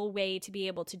reasonable way to be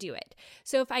able to do it.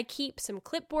 So if I keep some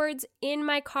clipboards in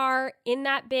my car, in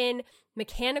that bin,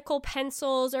 mechanical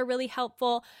pencils are really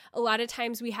helpful. A lot of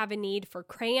times we have a need for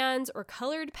crayons or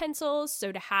colored pencils,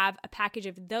 so to have a package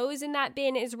of those in that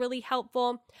bin is really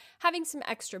helpful. Having some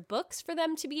extra books for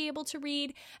them to be able to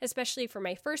read, especially for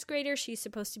my first grader, she's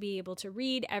supposed to be able to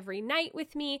read every night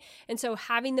with me, and so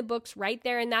having the books right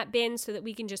there in that bin so that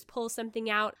we can just pull something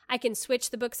out. I can switch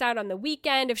the books out on the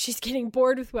weekend if she's getting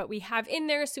bored with what we have in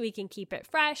there so we can keep it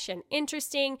fresh and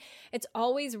interesting. It's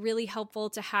always really helpful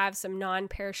to have some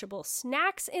non-perishable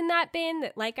snacks in that bin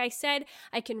that, like I said,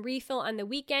 I can refill on the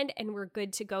weekend and we're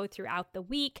good to go throughout the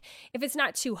week. If it's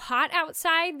not too hot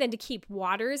outside, then to keep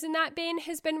waters in that bin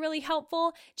has been really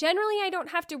helpful. Generally, I don't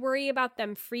have to worry about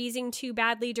them freezing too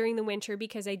badly during the winter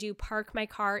because I do park my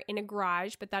car in a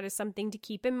garage, but that is something to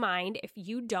keep in mind if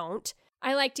you don't.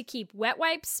 I like to keep wet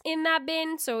wipes in that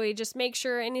bin, so we just make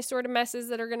sure any sort of messes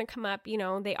that are going to come up,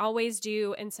 they always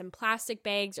do, and some plastic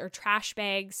bags or trash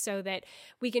bags so that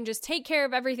we can just take care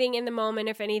of everything in the moment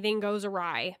if anything goes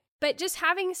awry. But just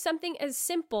having something as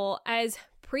simple as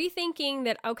pre-thinking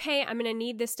that, okay, I'm going to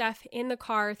need this stuff in the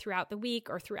car throughout the week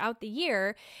or throughout the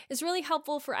year is really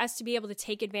helpful for us to be able to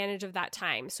take advantage of that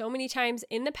time. So many times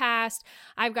in the past,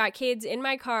 I've got kids in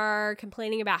my car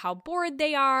complaining about how bored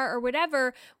they are or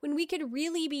whatever, when we could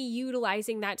really be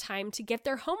utilizing that time to get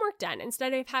their homework done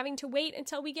instead of having to wait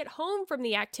until we get home from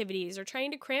the activities or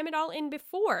trying to cram it all in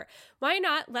before. Why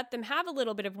not let them have a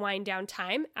little bit of wind down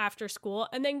time after school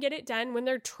and then get it done when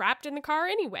they're trapped in the car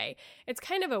anyway? It's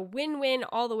kind of a win-win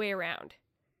all the way around.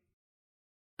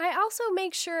 I also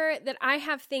make sure that I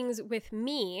have things with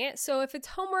me. So if it's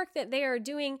homework that they are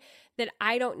doing that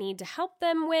I don't need to help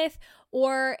them with,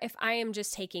 or if I am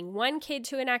just taking one kid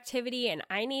to an activity and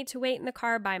I need to wait in the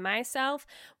car by myself,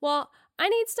 well, I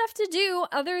need stuff to do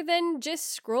other than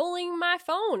just scrolling my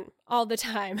phone all the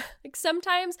time. Like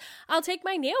sometimes I'll take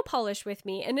my nail polish with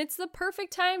me and it's the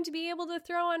perfect time to be able to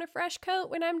throw on a fresh coat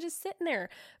when I'm just sitting there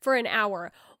for an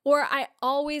hour. Or I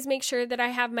always make sure that I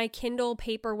have my Kindle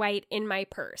Paperwhite in my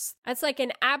purse. That's like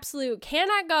an absolute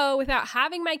cannot go without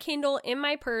having my Kindle in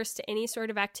my purse to any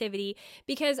sort of activity,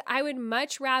 because I would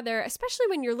much rather, especially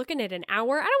when you're looking at an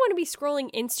hour, I don't want to be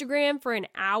scrolling Instagram for an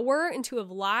hour and to have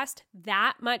lost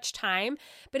that much time.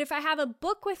 But if I have a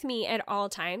book with me at all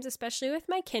times, especially with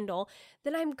my Kindle,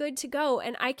 then I'm good to go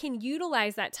and I can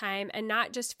utilize that time and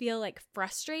not just feel like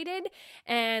frustrated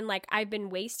and like I've been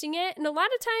wasting it. And a lot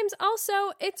of times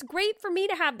also, it's great for me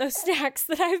to have those snacks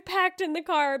that I've packed in the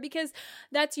car, because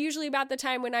that's usually about the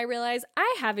time when I realize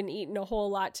I haven't eaten a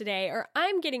whole lot today or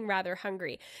I'm getting rather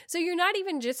hungry. So you're not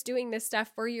even just doing this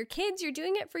stuff for your kids, you're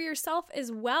doing it for yourself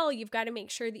as well. You've got to make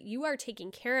sure that you are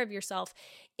taking care of yourself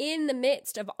in the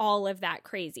midst of all of that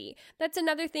crazy. That's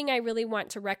another thing I really want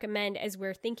to recommend as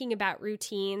we're thinking about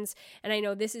routines. And I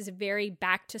know this is very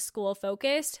back to school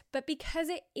focused, but because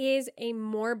it is a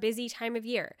more busy time of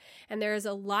year and there is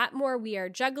a lot more we are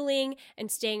juggling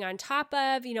and staying on top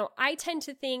of, I tend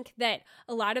to think that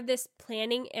a lot of this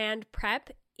planning and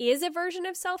prep is a version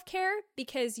of self-care,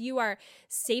 because you are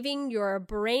saving your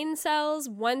brain cells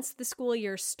once the school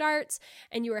year starts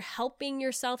and you are helping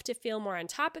yourself to feel more on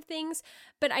top of things.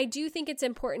 But I do think it's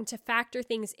important to factor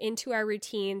things into our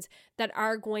routines that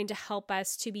are going to help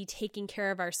us to be taking care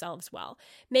of ourselves well.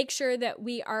 Make sure that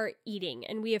we are eating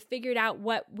and we have figured out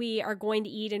what we are going to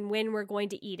eat and when we're going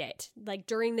to eat it. Like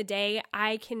during the day,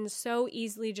 I can so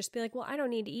easily just be like, well, I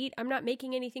don't need to eat. I'm not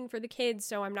making anything for the kids,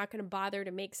 so I'm not going to bother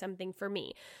to make something for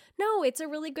me. No, it's a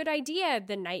really good idea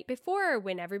the night before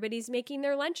when everybody's making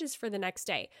their lunches for the next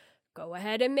day. Go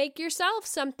ahead and make yourself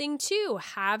something too.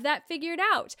 Have that figured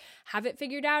out. Have it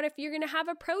figured out if you're going to have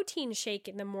a protein shake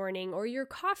in the morning or your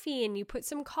coffee and you put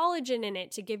some collagen in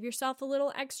it to give yourself a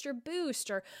little extra boost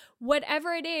or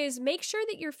whatever it is. Make sure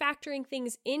that you're factoring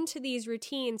things into these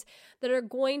routines that are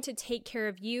going to take care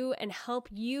of you and help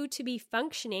you to be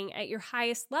functioning at your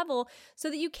highest level so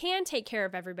that you can take care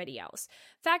of everybody else.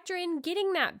 Factor in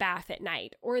getting that bath at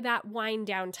night or that wind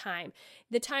down time,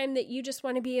 the time that you just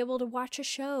want to be able to watch a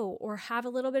show or have a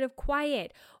little bit of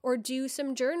quiet or do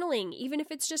some journaling, even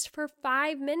if it's just for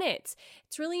 5 minutes.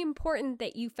 It's really important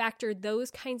that you factor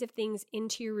those kinds of things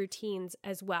into your routines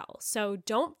as well. So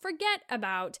don't forget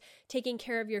about taking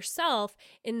care of yourself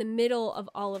in the middle of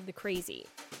all of the crazy.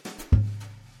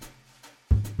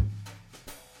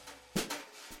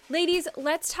 Ladies,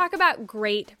 let's talk about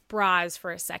great bras for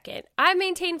a second. I've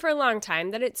maintained for a long time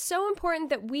that it's so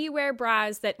important that we wear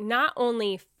bras that not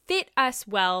only fit us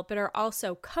well, but are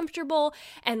also comfortable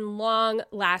and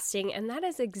long-lasting, and that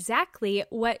is exactly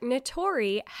what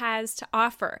Natori has to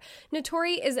offer.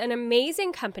 Natori is an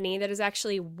amazing company that is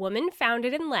actually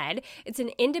woman-founded and led. It's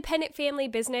an independent family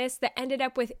business that ended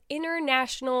up with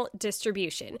international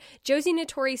distribution. Josie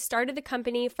Natori started the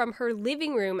company from her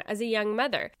living room as a young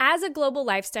mother. As a global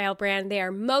lifestyle brand, they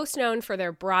are most known for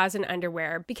their bras and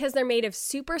underwear because they're made of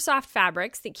super soft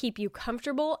fabrics that keep you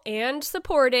comfortable and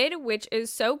supported, which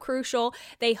is so crucial.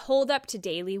 They hold up to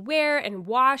daily wear and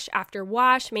wash after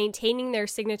wash, maintaining their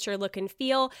signature look and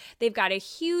feel. They've got a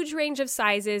huge range of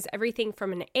sizes, everything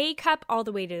from an A cup all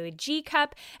the way to a G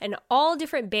cup, and all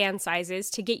different band sizes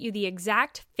to get you the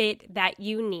exact fit that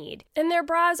you need. And their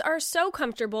bras are so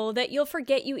comfortable that you'll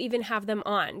forget you even have them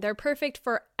on. They're perfect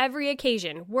for every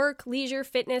occasion: work, leisure,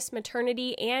 fitness,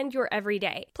 maternity, and your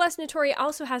everyday. Plus, Natori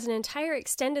also has an entire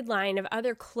extended line of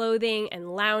other clothing and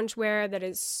loungewear that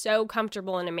is so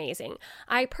comfortable and amazing.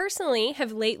 I personally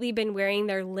have lately been wearing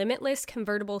their Limitless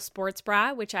convertible sports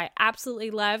bra, which I absolutely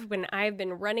love when I've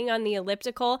been running on the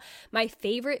elliptical. My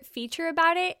favorite feature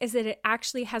about it is that it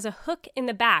actually has a hook in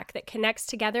the back that connects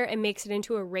together and makes it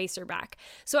into a racer back.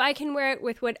 So I can wear it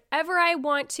with whatever I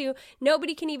want to.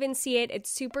 Nobody can even see it. It's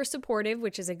super supportive,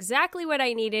 which is exactly what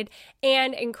I needed,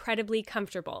 and incredibly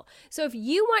comfortable. So if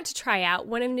you want to try out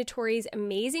one of Natori's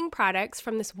amazing products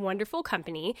from this wonderful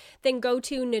company, then go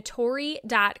to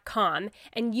natori.com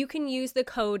and you can use the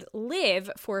code LIVE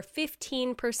for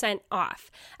 15%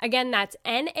 off. Again, that's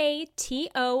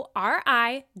natori.com.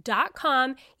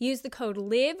 Use the code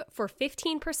LIVE for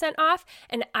 15% off.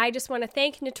 And I just want to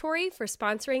thank Natori for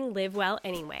sponsoring Live Well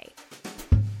Anyway.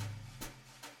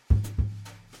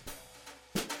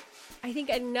 I think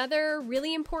another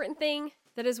really important thing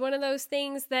that is one of those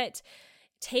things that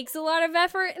takes a lot of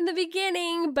effort in the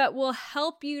beginning, but will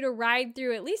help you to ride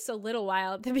through at least a little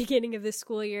while at the beginning of the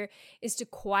school year, is to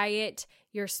quiet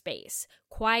your space,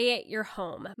 quiet your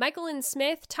home. Michael Lynn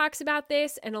Smith talks about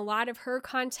this in a lot of her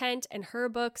content and her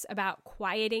books about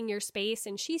quieting your space,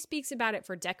 and she speaks about it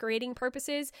for decorating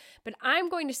purposes, but I'm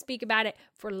going to speak about it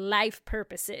for life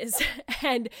purposes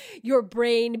and your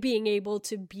brain being able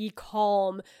to be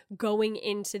calm going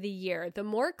into the year. The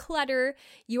more clutter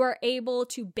you are able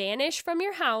to banish from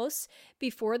your house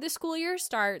before the school year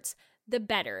starts, the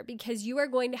better, because you are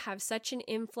going to have such an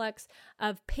influx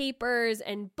of papers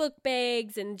and book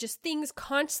bags and just things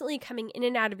constantly coming in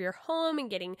and out of your home and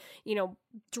getting,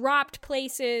 dropped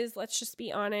places. Let's just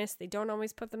be honest. They don't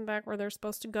always put them back where they're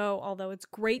supposed to go, although it's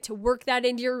great to work that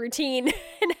into your routine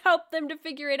and help them to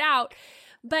figure it out.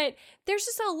 But there's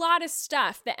just a lot of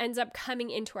stuff that ends up coming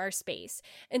into our space.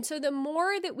 And so the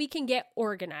more that we can get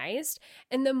organized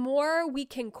and the more we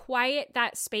can quiet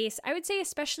that space, I would say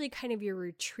especially kind of your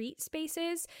retreat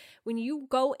spaces, when you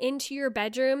go into your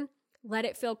bedroom, let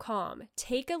it feel calm.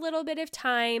 Take a little bit of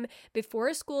time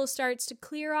before school starts to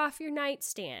clear off your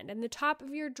nightstand and the top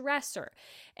of your dresser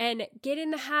and get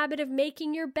in the habit of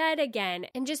making your bed again,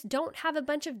 and just don't have a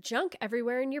bunch of junk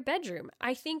everywhere in your bedroom.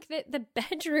 I think that the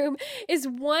bedroom is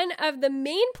one of the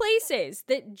main places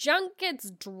that junk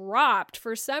gets dropped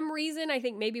for some reason. I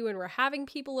think maybe when we're having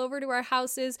people over to our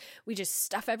houses, we just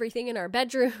stuff everything in our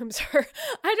bedrooms, or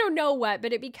I don't know what,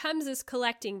 but it becomes this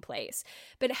collecting place.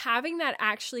 But having that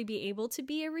actually be able to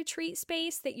be a retreat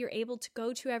space that you're able to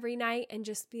go to every night and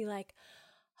just be like,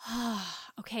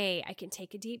 okay, I can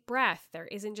take a deep breath. There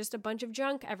isn't just a bunch of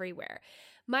junk everywhere.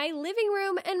 My living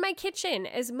room and my kitchen,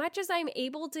 as much as I'm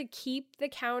able to keep the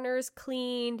counters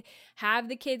cleaned, have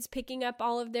the kids picking up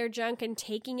all of their junk and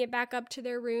taking it back up to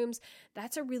their rooms,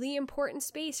 that's a really important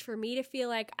space for me to feel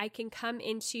like I can come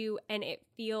into and it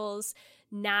feels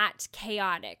not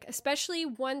chaotic, especially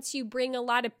once you bring a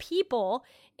lot of people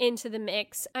into the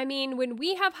mix. I mean, when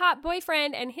we have Hot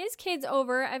Boyfriend and his kids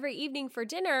over every evening for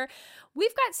dinner,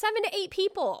 we've got 7 to 8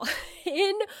 people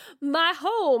in my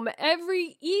home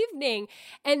every evening.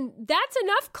 And that's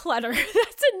enough clutter.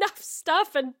 That's enough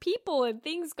stuff and people and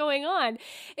things going on.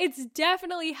 It's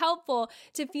definitely helpful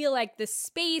to feel like the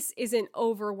space isn't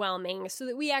overwhelming so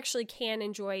that we actually can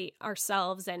enjoy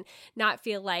ourselves and not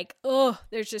feel like,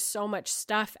 there's just so much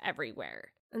stuff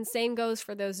everywhere. And same goes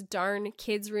for those darn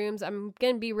kids' rooms. I'm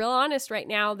going to be real honest right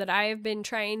now that I have been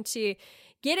trying to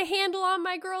get a handle on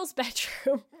my girls'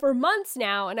 bedroom for months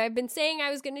now, and I've been saying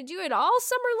I was going to do it all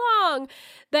summer long,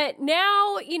 but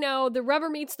now, the rubber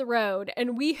meets the road,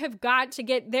 and we have got to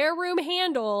get their room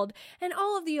handled, and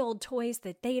all of the old toys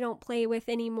that they don't play with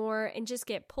anymore and just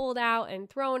get pulled out and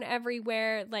thrown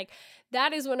everywhere. Like,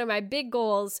 that is one of my big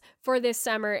goals for this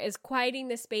summer, is quieting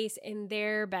the space in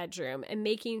their bedroom and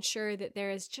making sure that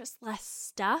there is just less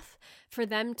stuff for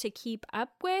them to keep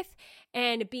up with,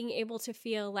 and being able to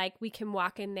feel like we can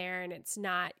walk in there and it's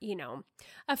not,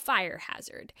 a fire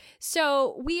hazard.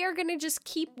 So we are going to just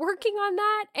keep working on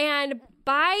that. And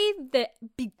by the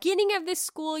beginning of this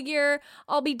school year,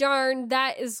 I'll be darned,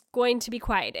 that is going to be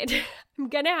quieted. I'm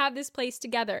going to have this place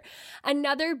together.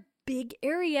 Another big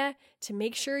area to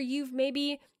make sure you've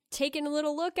maybe taken a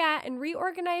little look at and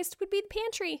reorganized would be the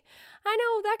pantry. I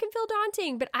know that can feel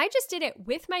daunting, but I just did it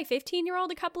with my 15-year-old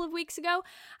a couple of weeks ago.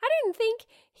 I didn't think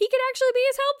he could actually be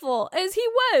as helpful as he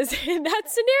was in that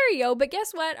scenario. But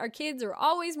guess what? Our kids are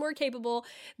always more capable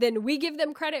than we give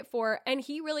them credit for. And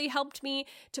he really helped me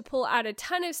to pull out a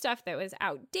ton of stuff that was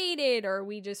outdated or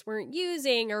we just weren't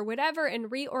using or whatever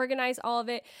and reorganize all of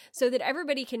it so that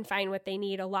everybody can find what they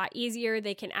need a lot easier.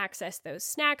 They can access those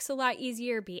snacks a lot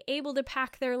easier, be able to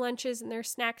pack their lunches and their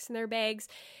snacks in their bags.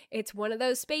 It's one of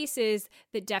those spaces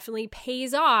that definitely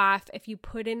pays off if you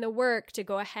put in the work to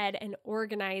go ahead and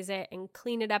organize it and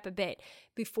clean it up a bit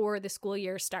before the school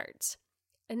year starts.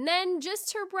 And then just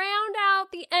to round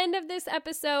out the end of this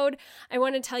episode, I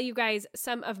want to tell you guys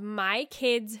some of my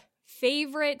kids'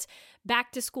 favorite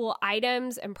back to school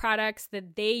items and products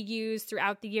that they use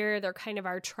throughout the year. They're kind of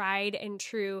our tried and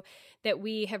true that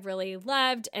we have really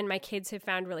loved and my kids have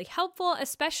found really helpful,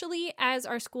 especially as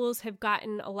our schools have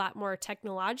gotten a lot more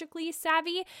technologically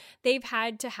savvy. They've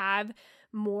had to have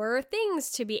more things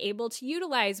to be able to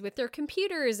utilize with their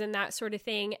computers and that sort of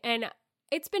thing. And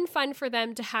it's been fun for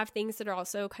them to have things that are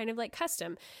also kind of like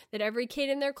custom, that every kid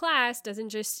in their class doesn't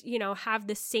just, have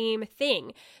the same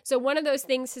thing. So one of those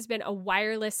things has been a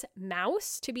wireless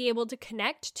mouse to be able to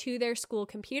connect to their school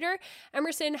computer.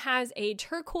 Emerson has a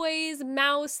turquoise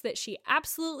mouse that she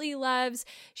absolutely loves.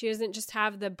 She doesn't just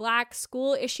have the black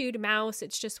school issued mouse.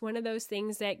 It's just one of those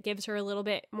things that gives her a little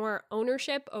bit more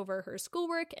ownership over her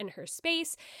schoolwork and her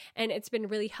space. And it's been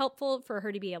really helpful for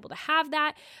her to be able to have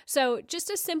that. So just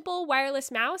a simple wireless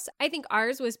mouse. I think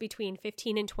ours was between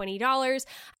 $15 and $20.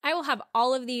 I will have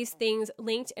all of these things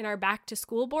linked in our back to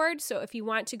school board. So if you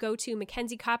want to go to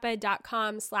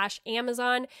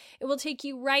MackenzieKoppa.com/Amazon, it will take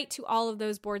you right to all of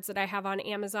those boards that I have on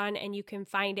Amazon and you can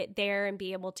find it there and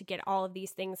be able to get all of these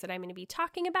things that I'm going to be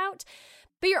talking about.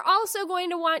 But you're also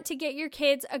going to want to get your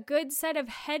kids a good set of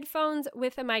headphones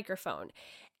with a microphone.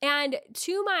 And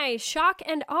to my shock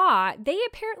and awe, they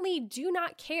apparently do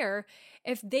not care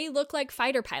if they look like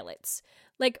fighter pilots.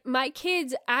 Like my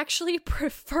kids actually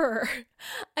prefer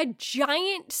a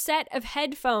giant set of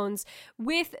headphones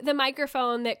with the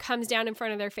microphone that comes down in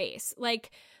front of their face, like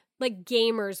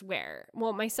gamers wear.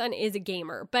 Well, my son is a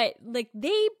gamer, but they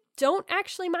don't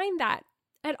actually mind that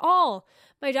at all.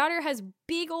 My daughter has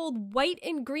big old white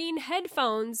and green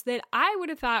headphones that I would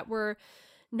have thought were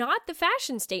not the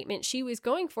fashion statement she was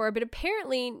going for, but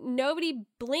apparently nobody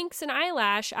blinks an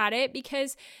eyelash at it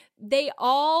because they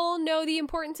all know the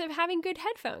importance of having good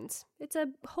headphones. It's a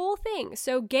whole thing.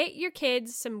 So get your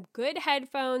kids some good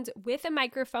headphones with a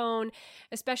microphone,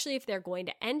 especially if they're going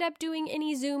to end up doing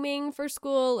any Zooming for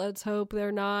school. Let's hope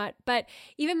they're not. But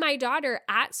even my daughter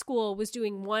at school was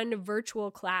doing one virtual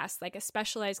class, like a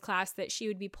specialized class that she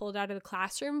would be pulled out of the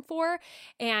classroom for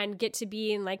and get to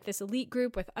be in this elite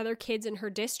group with other kids in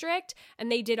her district.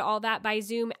 And they did all that by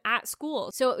Zoom at school.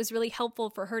 So it was really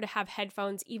helpful for her to have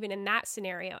headphones even in that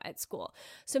scenario at school.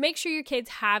 So make sure your kids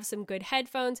have some good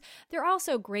headphones. They're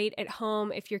also great at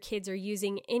home if your kids are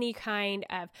using any kind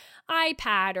of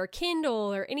iPad or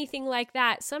Kindle or anything like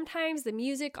that. Sometimes the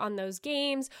music on those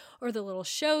games or the little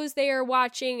shows they are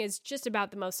watching is just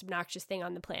about the most obnoxious thing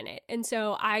on the planet. And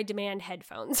so I demand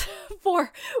headphones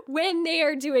for when they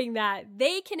are doing that.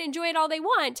 They can enjoy it all they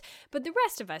want, but the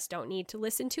rest of us don't need to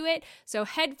listen to it. So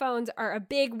headphones are a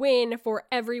big win for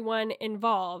everyone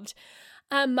involved.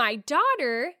 My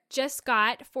daughter just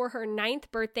got for her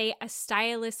 9th birthday a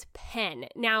stylus pen.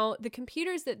 Now, the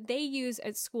computers that they use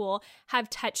at school have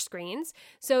touch screens,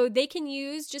 so they can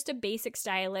use just a basic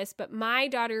stylus, but my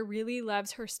daughter really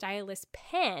loves her stylus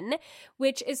pen,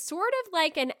 which is sort of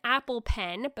like an Apple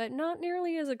pen, but not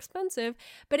nearly as expensive,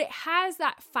 but it has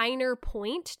that finer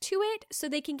point to it, so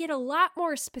they can get a lot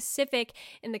more specific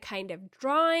in the kind of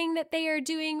drawing that they are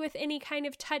doing with any kind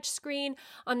of touch screen,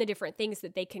 on the different things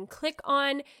that they can click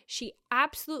on. She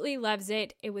absolutely loves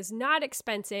it. It was not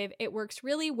expensive. It works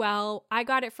really well. I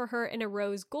got it for her in a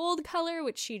rose gold color,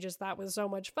 which she just thought was so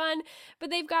much fun. But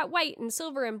they've got white and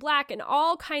silver and black and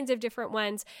all kinds of different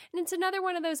ones. And it's another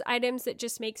one of those items that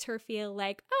just makes her feel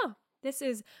like, oh, this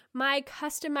is my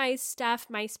customized stuff,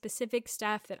 my specific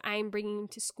stuff that I'm bringing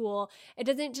to school. It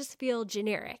doesn't just feel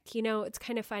generic. It's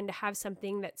kind of fun to have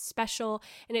something that's special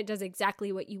and it does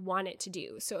exactly what you want it to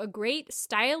do. So a great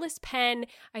stylus pen,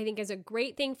 I think, is a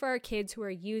great thing for our kids who are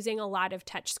using a lot of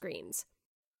touch screens.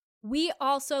 We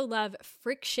also love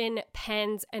Friction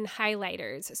pens and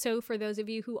highlighters. So for those of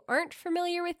you who aren't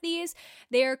familiar with these,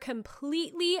 they are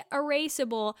completely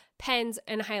erasable pens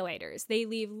and highlighters. They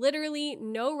leave literally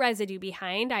no residue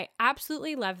behind. I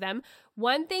absolutely love them.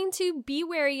 One thing to be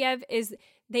wary of is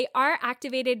they are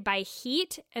activated by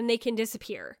heat and they can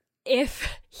disappear.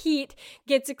 if heat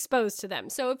gets exposed to them.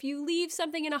 So if you leave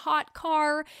something in a hot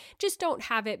car, just don't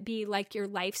have it be like your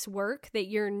life's work that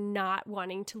you're not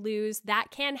wanting to lose.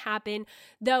 That can happen,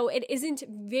 though it isn't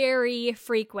very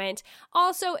frequent.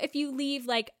 Also, if you leave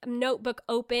like a notebook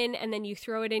open and then you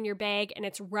throw it in your bag and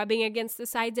it's rubbing against the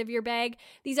sides of your bag,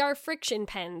 these are friction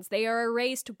pens. They are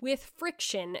erased with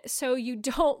friction. So you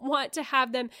don't want to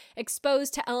have them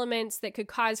exposed to elements that could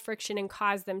cause friction and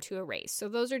cause them to erase. So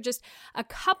those are just a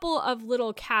couple of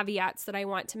little caveats that I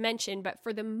want to mention, but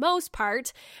for the most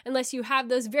part, unless you have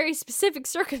those very specific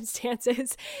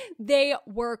circumstances, they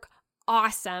work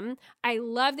awesome. I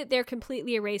love that they're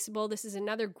completely erasable. This is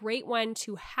another great one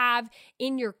to have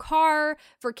in your car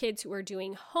for kids who are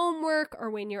doing homework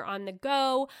or when you're on the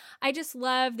go. I just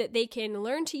love that they can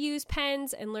learn to use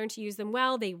pens and learn to use them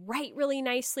well. They write really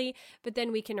nicely, but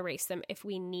then we can erase them if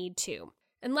we need to.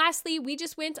 And lastly, we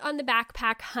just went on the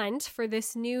backpack hunt for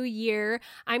this new year.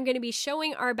 I'm going to be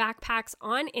showing our backpacks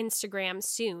on Instagram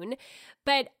soon,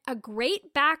 but a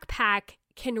great backpack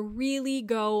can really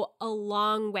go a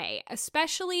long way,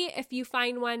 especially if you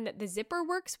find one that the zipper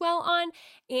works well on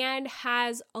and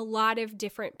has a lot of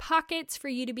different pockets for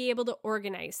you to be able to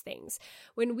organize things.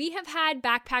 When we have had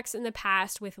backpacks in the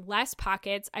past with less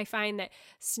pockets, I find that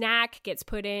snack gets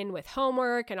put in with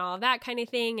homework and all of that kind of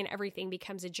thing, and everything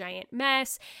becomes a giant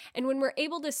mess. And when we're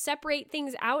able to separate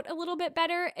things out a little bit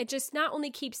better, it just not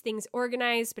only keeps things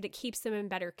organized, but it keeps them in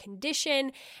better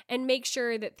condition and makes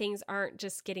sure that things aren't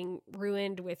just getting ruined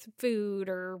with food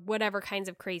or whatever kinds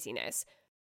of craziness.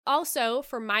 Also,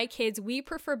 for my kids, we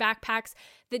prefer backpacks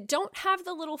that don't have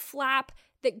the little flap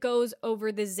that goes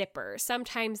over the zipper.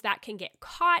 Sometimes that can get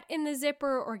caught in the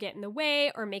zipper or get in the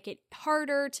way or make it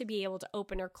harder to be able to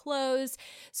open or close.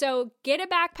 So get a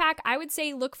backpack. I would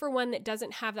say look for one that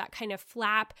doesn't have that kind of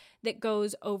flap that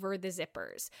goes over the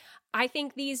zippers. I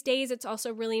think these days it's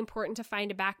also really important to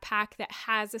find a backpack that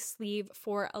has a sleeve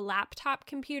for a laptop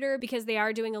computer because they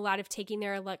are doing a lot of taking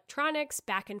their electronics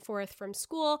back and forth from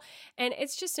school, and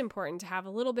it's just important to have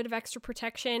a little bit of extra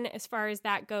protection as far as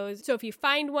that goes. So if you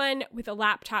find one with a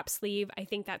laptop sleeve, I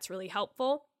think that's really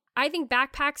helpful. I think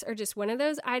backpacks are just one of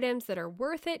those items that are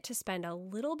worth it to spend a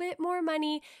little bit more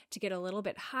money to get a little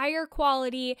bit higher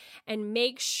quality and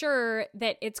make sure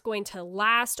that it's going to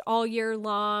last all year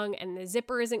long and the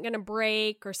zipper isn't going to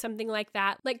break or something like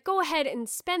that. Like, go ahead and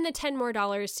spend the $10 more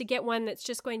to get one that's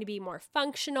just going to be more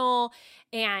functional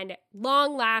and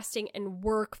long lasting and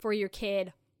work for your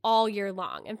kid all year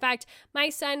long. In fact, my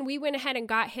son, we went ahead and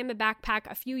got him a backpack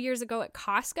a few years ago at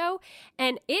Costco,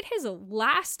 and it has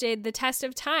lasted the test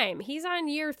of time. He's on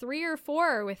year 3 or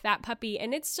 4 with that puppy,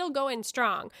 and it's still going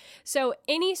strong. So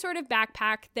any sort of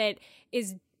backpack that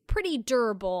is pretty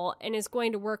durable and is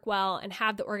going to work well and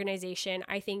have the organization,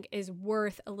 I think is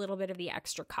worth a little bit of the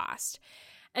extra cost.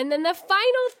 And then the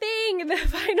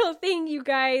final thing, you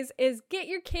guys, is get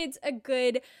your kids a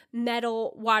good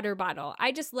metal water bottle.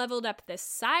 I just leveled up the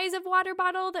size of water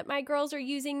bottle that my girls are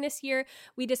using this year.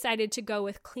 We decided to go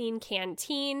with Klean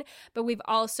Kanteen, but we've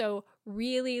also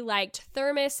really liked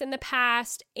Thermos in the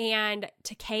past and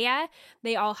Takea.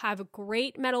 They all have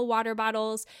great metal water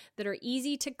bottles that are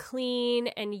easy to clean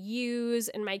and use,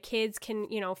 and my kids can,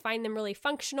 find them really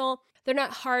functional. They're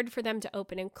not hard for them to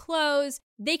open and close.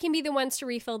 They can be the ones to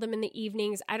refill them in the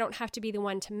evenings. I don't have to be the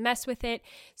one to mess with it.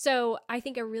 So I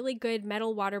think a really good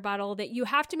metal water bottle that you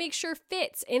have to make sure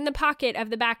fits in the pocket of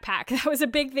the backpack. That was a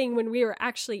big thing when we were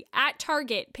actually at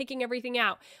Target picking everything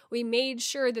out. We made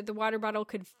sure that the water bottle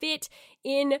could fit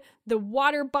in the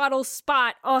water bottle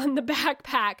spot on the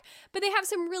backpack. But they have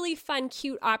some really fun,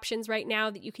 cute options right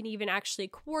now that you can even actually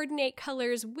coordinate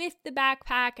colors with the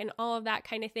backpack and all of that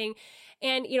kind of thing.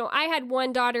 And, I had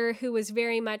one daughter who was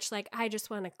very much like, I just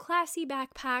want a classy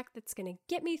backpack that's going to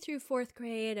get me through 4th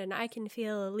grade and I can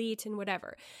feel elite and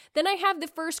whatever. Then I have the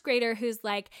 1st grader who's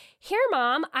like, here,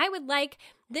 Mom, I would like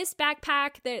this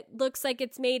backpack that looks like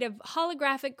it's made of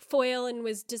holographic foil and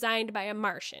was designed by a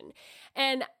Martian.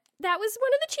 And that was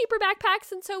one of the cheaper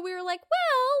backpacks, and so we were like,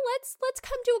 well, let's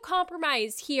come to a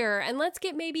compromise here, and let's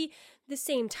get maybe the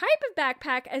same type of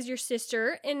backpack as your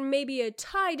sister, and maybe a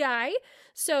tie-dye,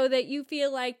 so that you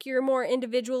feel like you're more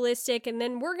individualistic, and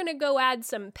then we're gonna go add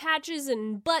some patches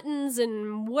and buttons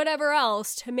and whatever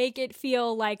else to make it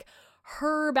feel like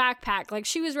her backpack. Like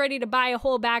she was ready to buy a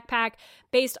whole backpack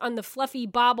based on the fluffy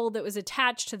bauble that was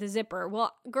attached to the zipper.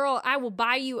 Well, girl, I will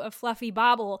buy you a fluffy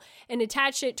bauble and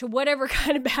attach it to whatever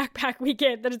kind of backpack we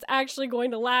get that is actually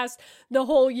going to last the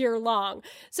whole year long.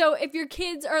 So if your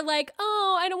kids are like,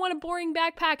 oh, I don't want a boring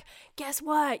backpack, guess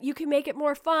what? You can make it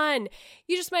more fun.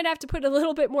 You just might have to put a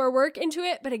little bit more work into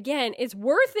it. But again, it's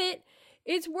worth it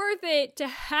It's worth it to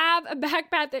have a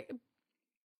backpack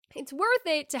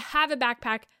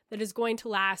that is going to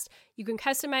last. You can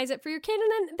customize it for your kid,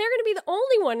 and then they're going to be the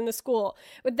only one in the school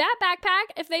with that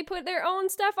backpack. If they put their own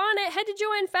stuff on it, head to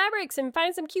Joann Fabrics and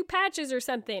find some cute patches or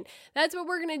something. That's what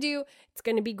we're going to do. It's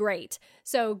going to be great.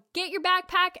 So get your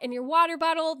backpack and your water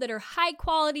bottle that are high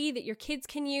quality that your kids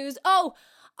can use. Oh,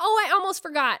 I almost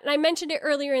forgot, and I mentioned it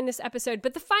earlier in this episode,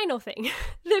 but the final thing,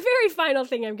 the very final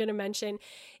thing I'm going to mention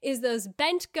is those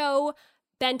BentGo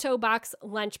bento box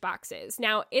lunch boxes.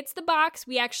 Now, it's the box.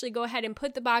 We actually go ahead and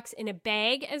put the box in a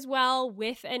bag as well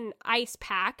with an ice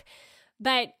pack,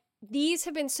 but these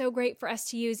have been so great for us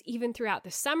to use even throughout the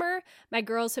summer. My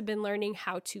girls have been learning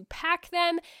how to pack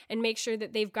them and make sure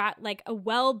that they've got like a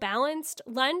well-balanced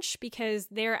lunch because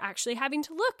they're actually having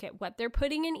to look at what they're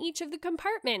putting in each of the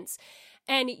compartments.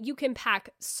 And you can pack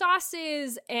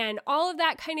sauces and all of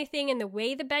that kind of thing. And the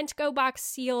way the BentGo box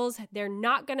seals, they're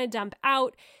not going to dump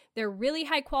out. They're really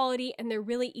high quality and they're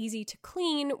really easy to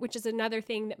clean, which is another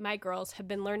thing that my girls have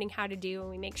been learning how to do and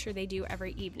we make sure they do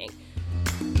every evening.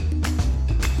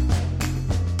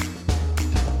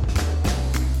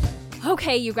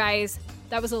 Okay, you guys,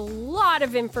 that was a lot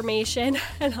of information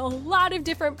and a lot of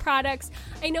different products.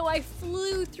 I know I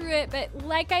flew through it, but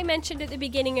like I mentioned at the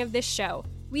beginning of this show,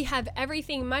 we have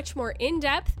everything much more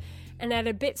in-depth and at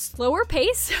a bit slower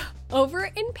pace over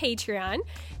in Patreon.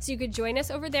 So you could join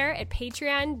us over there at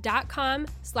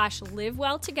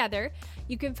patreon.com/livewelltogether.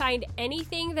 You can find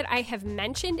anything that I have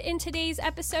mentioned in today's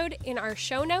episode in our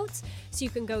show notes. So you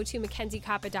can go to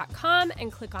MackenzieKoppa.com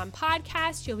and click on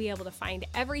podcast. You'll be able to find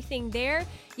everything there.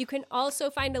 You can also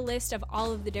find a list of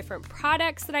all of the different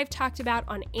products that I've talked about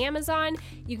on Amazon.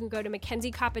 You can go to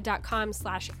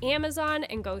MackenzieKoppa.com/Amazon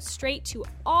and go straight to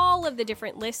all of the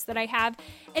different lists that I have.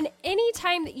 And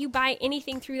anytime that you buy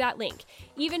anything through that link,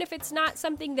 even if it's not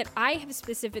something that I have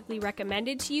specifically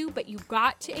recommended to you, but you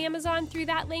got to Amazon through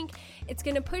that link, it's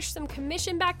going to push some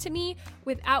commission back to me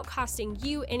without costing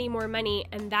you any more money,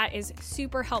 and that is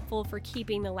super helpful for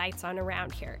keeping the lights on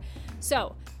around here.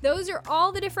 So those are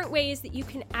all the different ways that you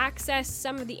can access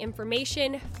some of the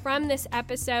information from this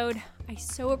episode. I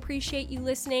so appreciate you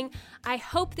listening. I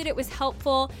hope that it was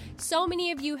helpful. So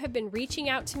many of you have been reaching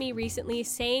out to me recently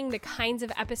saying the kinds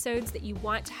of episodes that you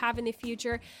want to have in the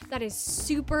future. That is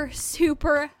super,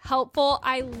 super helpful.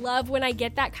 I love when I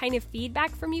get that kind of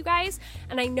feedback from you guys,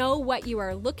 and I know what you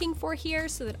are looking for here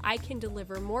so that I can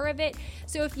deliver more of it.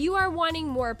 So if you are wanting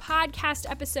more podcast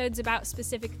episodes about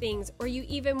specific things, or you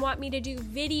even want me to do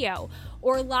video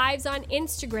or lives on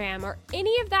Instagram or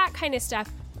any of that kind of stuff,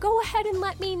 go ahead and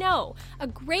let me know. A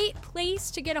great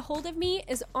place to get a hold of me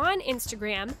is on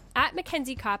Instagram at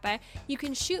Mackenzie Koppa. You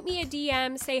can shoot me a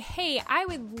DM, say, hey, I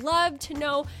would love to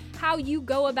know how you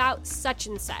go about such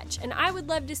and such, and I would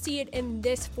love to see it in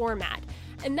this format.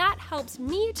 And that helps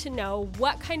me to know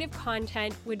what kind of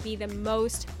content would be the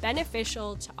most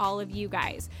beneficial to all of you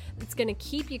guys. It's going to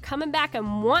keep you coming back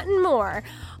and wanting more.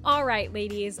 All right,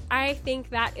 ladies, I think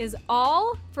that is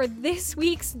all for this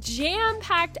week's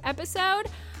jam-packed episode.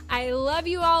 I love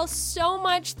you all so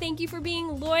much. Thank you for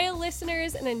being loyal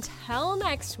listeners. And until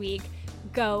next week,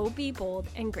 go be bold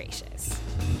and gracious.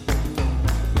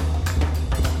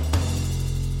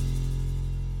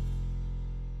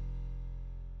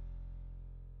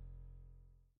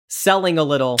 Selling a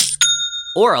little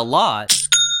or a lot,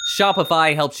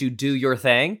 Shopify helps you do your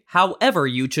thing, however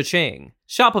you cha-ching.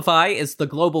 Shopify is the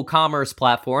global commerce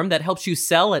platform that helps you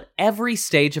sell at every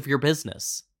stage of your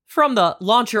business. From the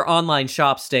launch your online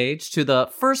shop stage to the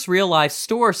first real life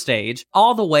store stage,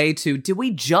 all the way to did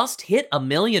we just hit 1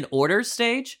 million orders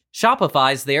stage?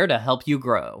 Shopify's there to help you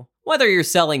grow. Whether you're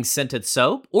selling scented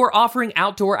soap or offering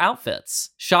outdoor outfits,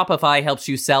 Shopify helps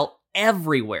you sell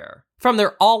everywhere. From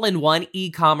their all-in-one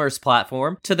e-commerce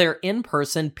platform to their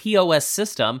in-person POS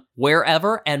system,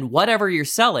 wherever and whatever you're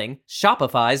selling,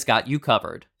 Shopify's got you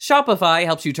covered. Shopify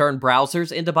helps you turn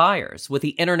browsers into buyers with the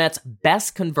internet's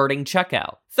best converting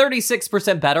checkout,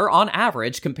 36% better on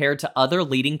average compared to other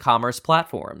leading commerce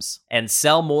platforms. And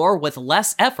sell more with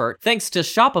less effort thanks to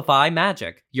Shopify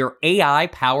Magic, your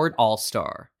AI-powered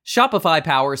all-star. Shopify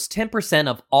powers 10%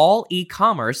 of all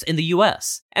e-commerce in the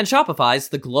US, and Shopify's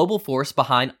the global force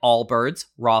behind Allbirds,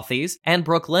 Rothy's, and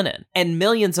Brooklinen, and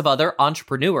millions of other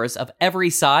entrepreneurs of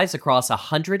every size across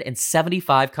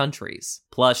 175 countries.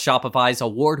 Plus, Shopify's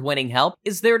award-winning help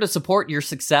is there to support your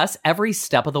success every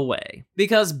step of the way.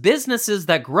 Because businesses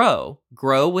that grow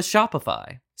with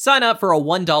Shopify. Sign up for a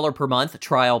 $1 per month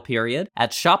trial period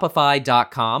at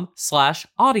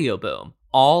shopify.com/audioboom,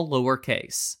 all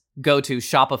lowercase. Go to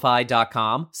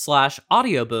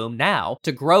shopify.com/audioboom now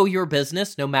to grow your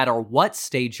business no matter what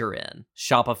stage you're in.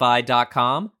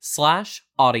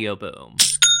 Shopify.com/audioboom.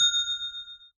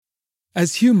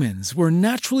 As humans, we're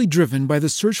naturally driven by the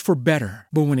search for better.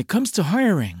 But when it comes to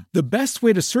hiring, the best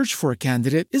way to search for a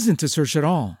candidate isn't to search at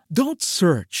all. Don't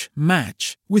search,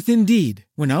 match with Indeed.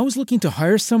 When I was looking to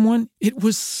hire someone, it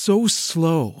was so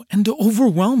slow and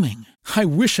overwhelming. I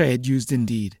wish I had used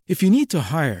Indeed. If you need to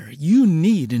hire, you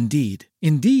need Indeed.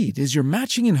 Indeed is your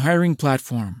matching and hiring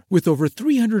platform with over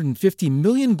 350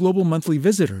 million global monthly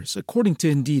visitors, according to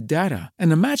Indeed data,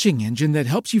 and a matching engine that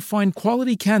helps you find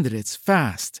quality candidates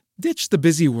fast. Ditch the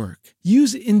busy work.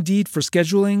 Use Indeed for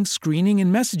scheduling, screening,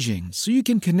 and messaging so you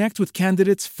can connect with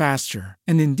candidates faster.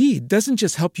 And Indeed doesn't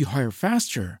just help you hire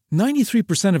faster.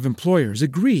 93% of employers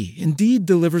agree Indeed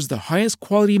delivers the highest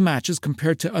quality matches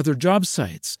compared to other job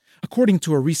sites, according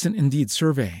to a recent Indeed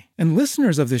survey. And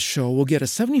listeners of this show will get a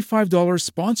 $75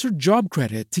 sponsored job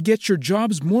credit to get your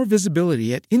jobs more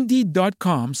visibility at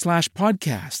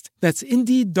Indeed.com/podcast. That's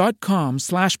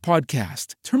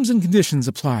Indeed.com/podcast. Terms and conditions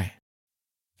apply.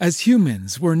 As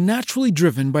humans, we're naturally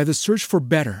driven by the search for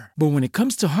better. But when it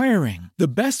comes to hiring, the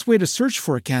best way to search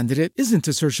for a candidate isn't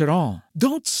to search at all.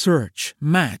 Don't search,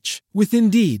 match with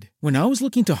Indeed. When I was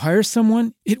looking to hire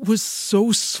someone, it was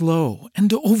so slow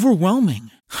and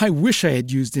overwhelming. I wish I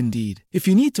had used Indeed. If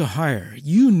you need to hire,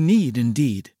 you need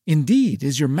Indeed. Indeed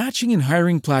is your matching and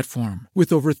hiring platform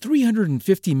with over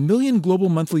 350 million global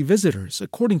monthly visitors,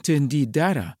 according to Indeed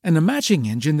data, and a matching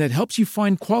engine that helps you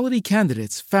find quality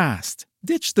candidates fast.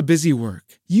 Ditch the busy work.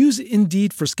 Use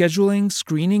Indeed for scheduling,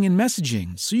 screening, and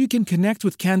messaging so you can connect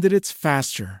with candidates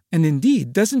faster. And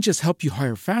Indeed doesn't just help you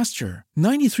hire faster.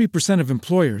 93% of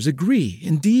employers agree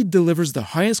Indeed delivers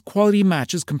the highest quality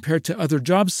matches compared to other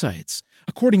job sites,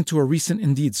 according to a recent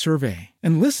Indeed survey.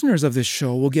 And listeners of this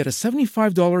show will get a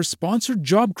 $75 sponsored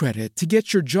job credit to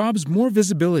get your jobs more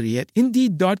visibility at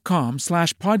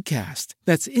Indeed.com/podcast.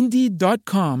 That's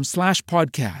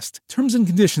Indeed.com/podcast. Terms and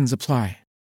conditions apply.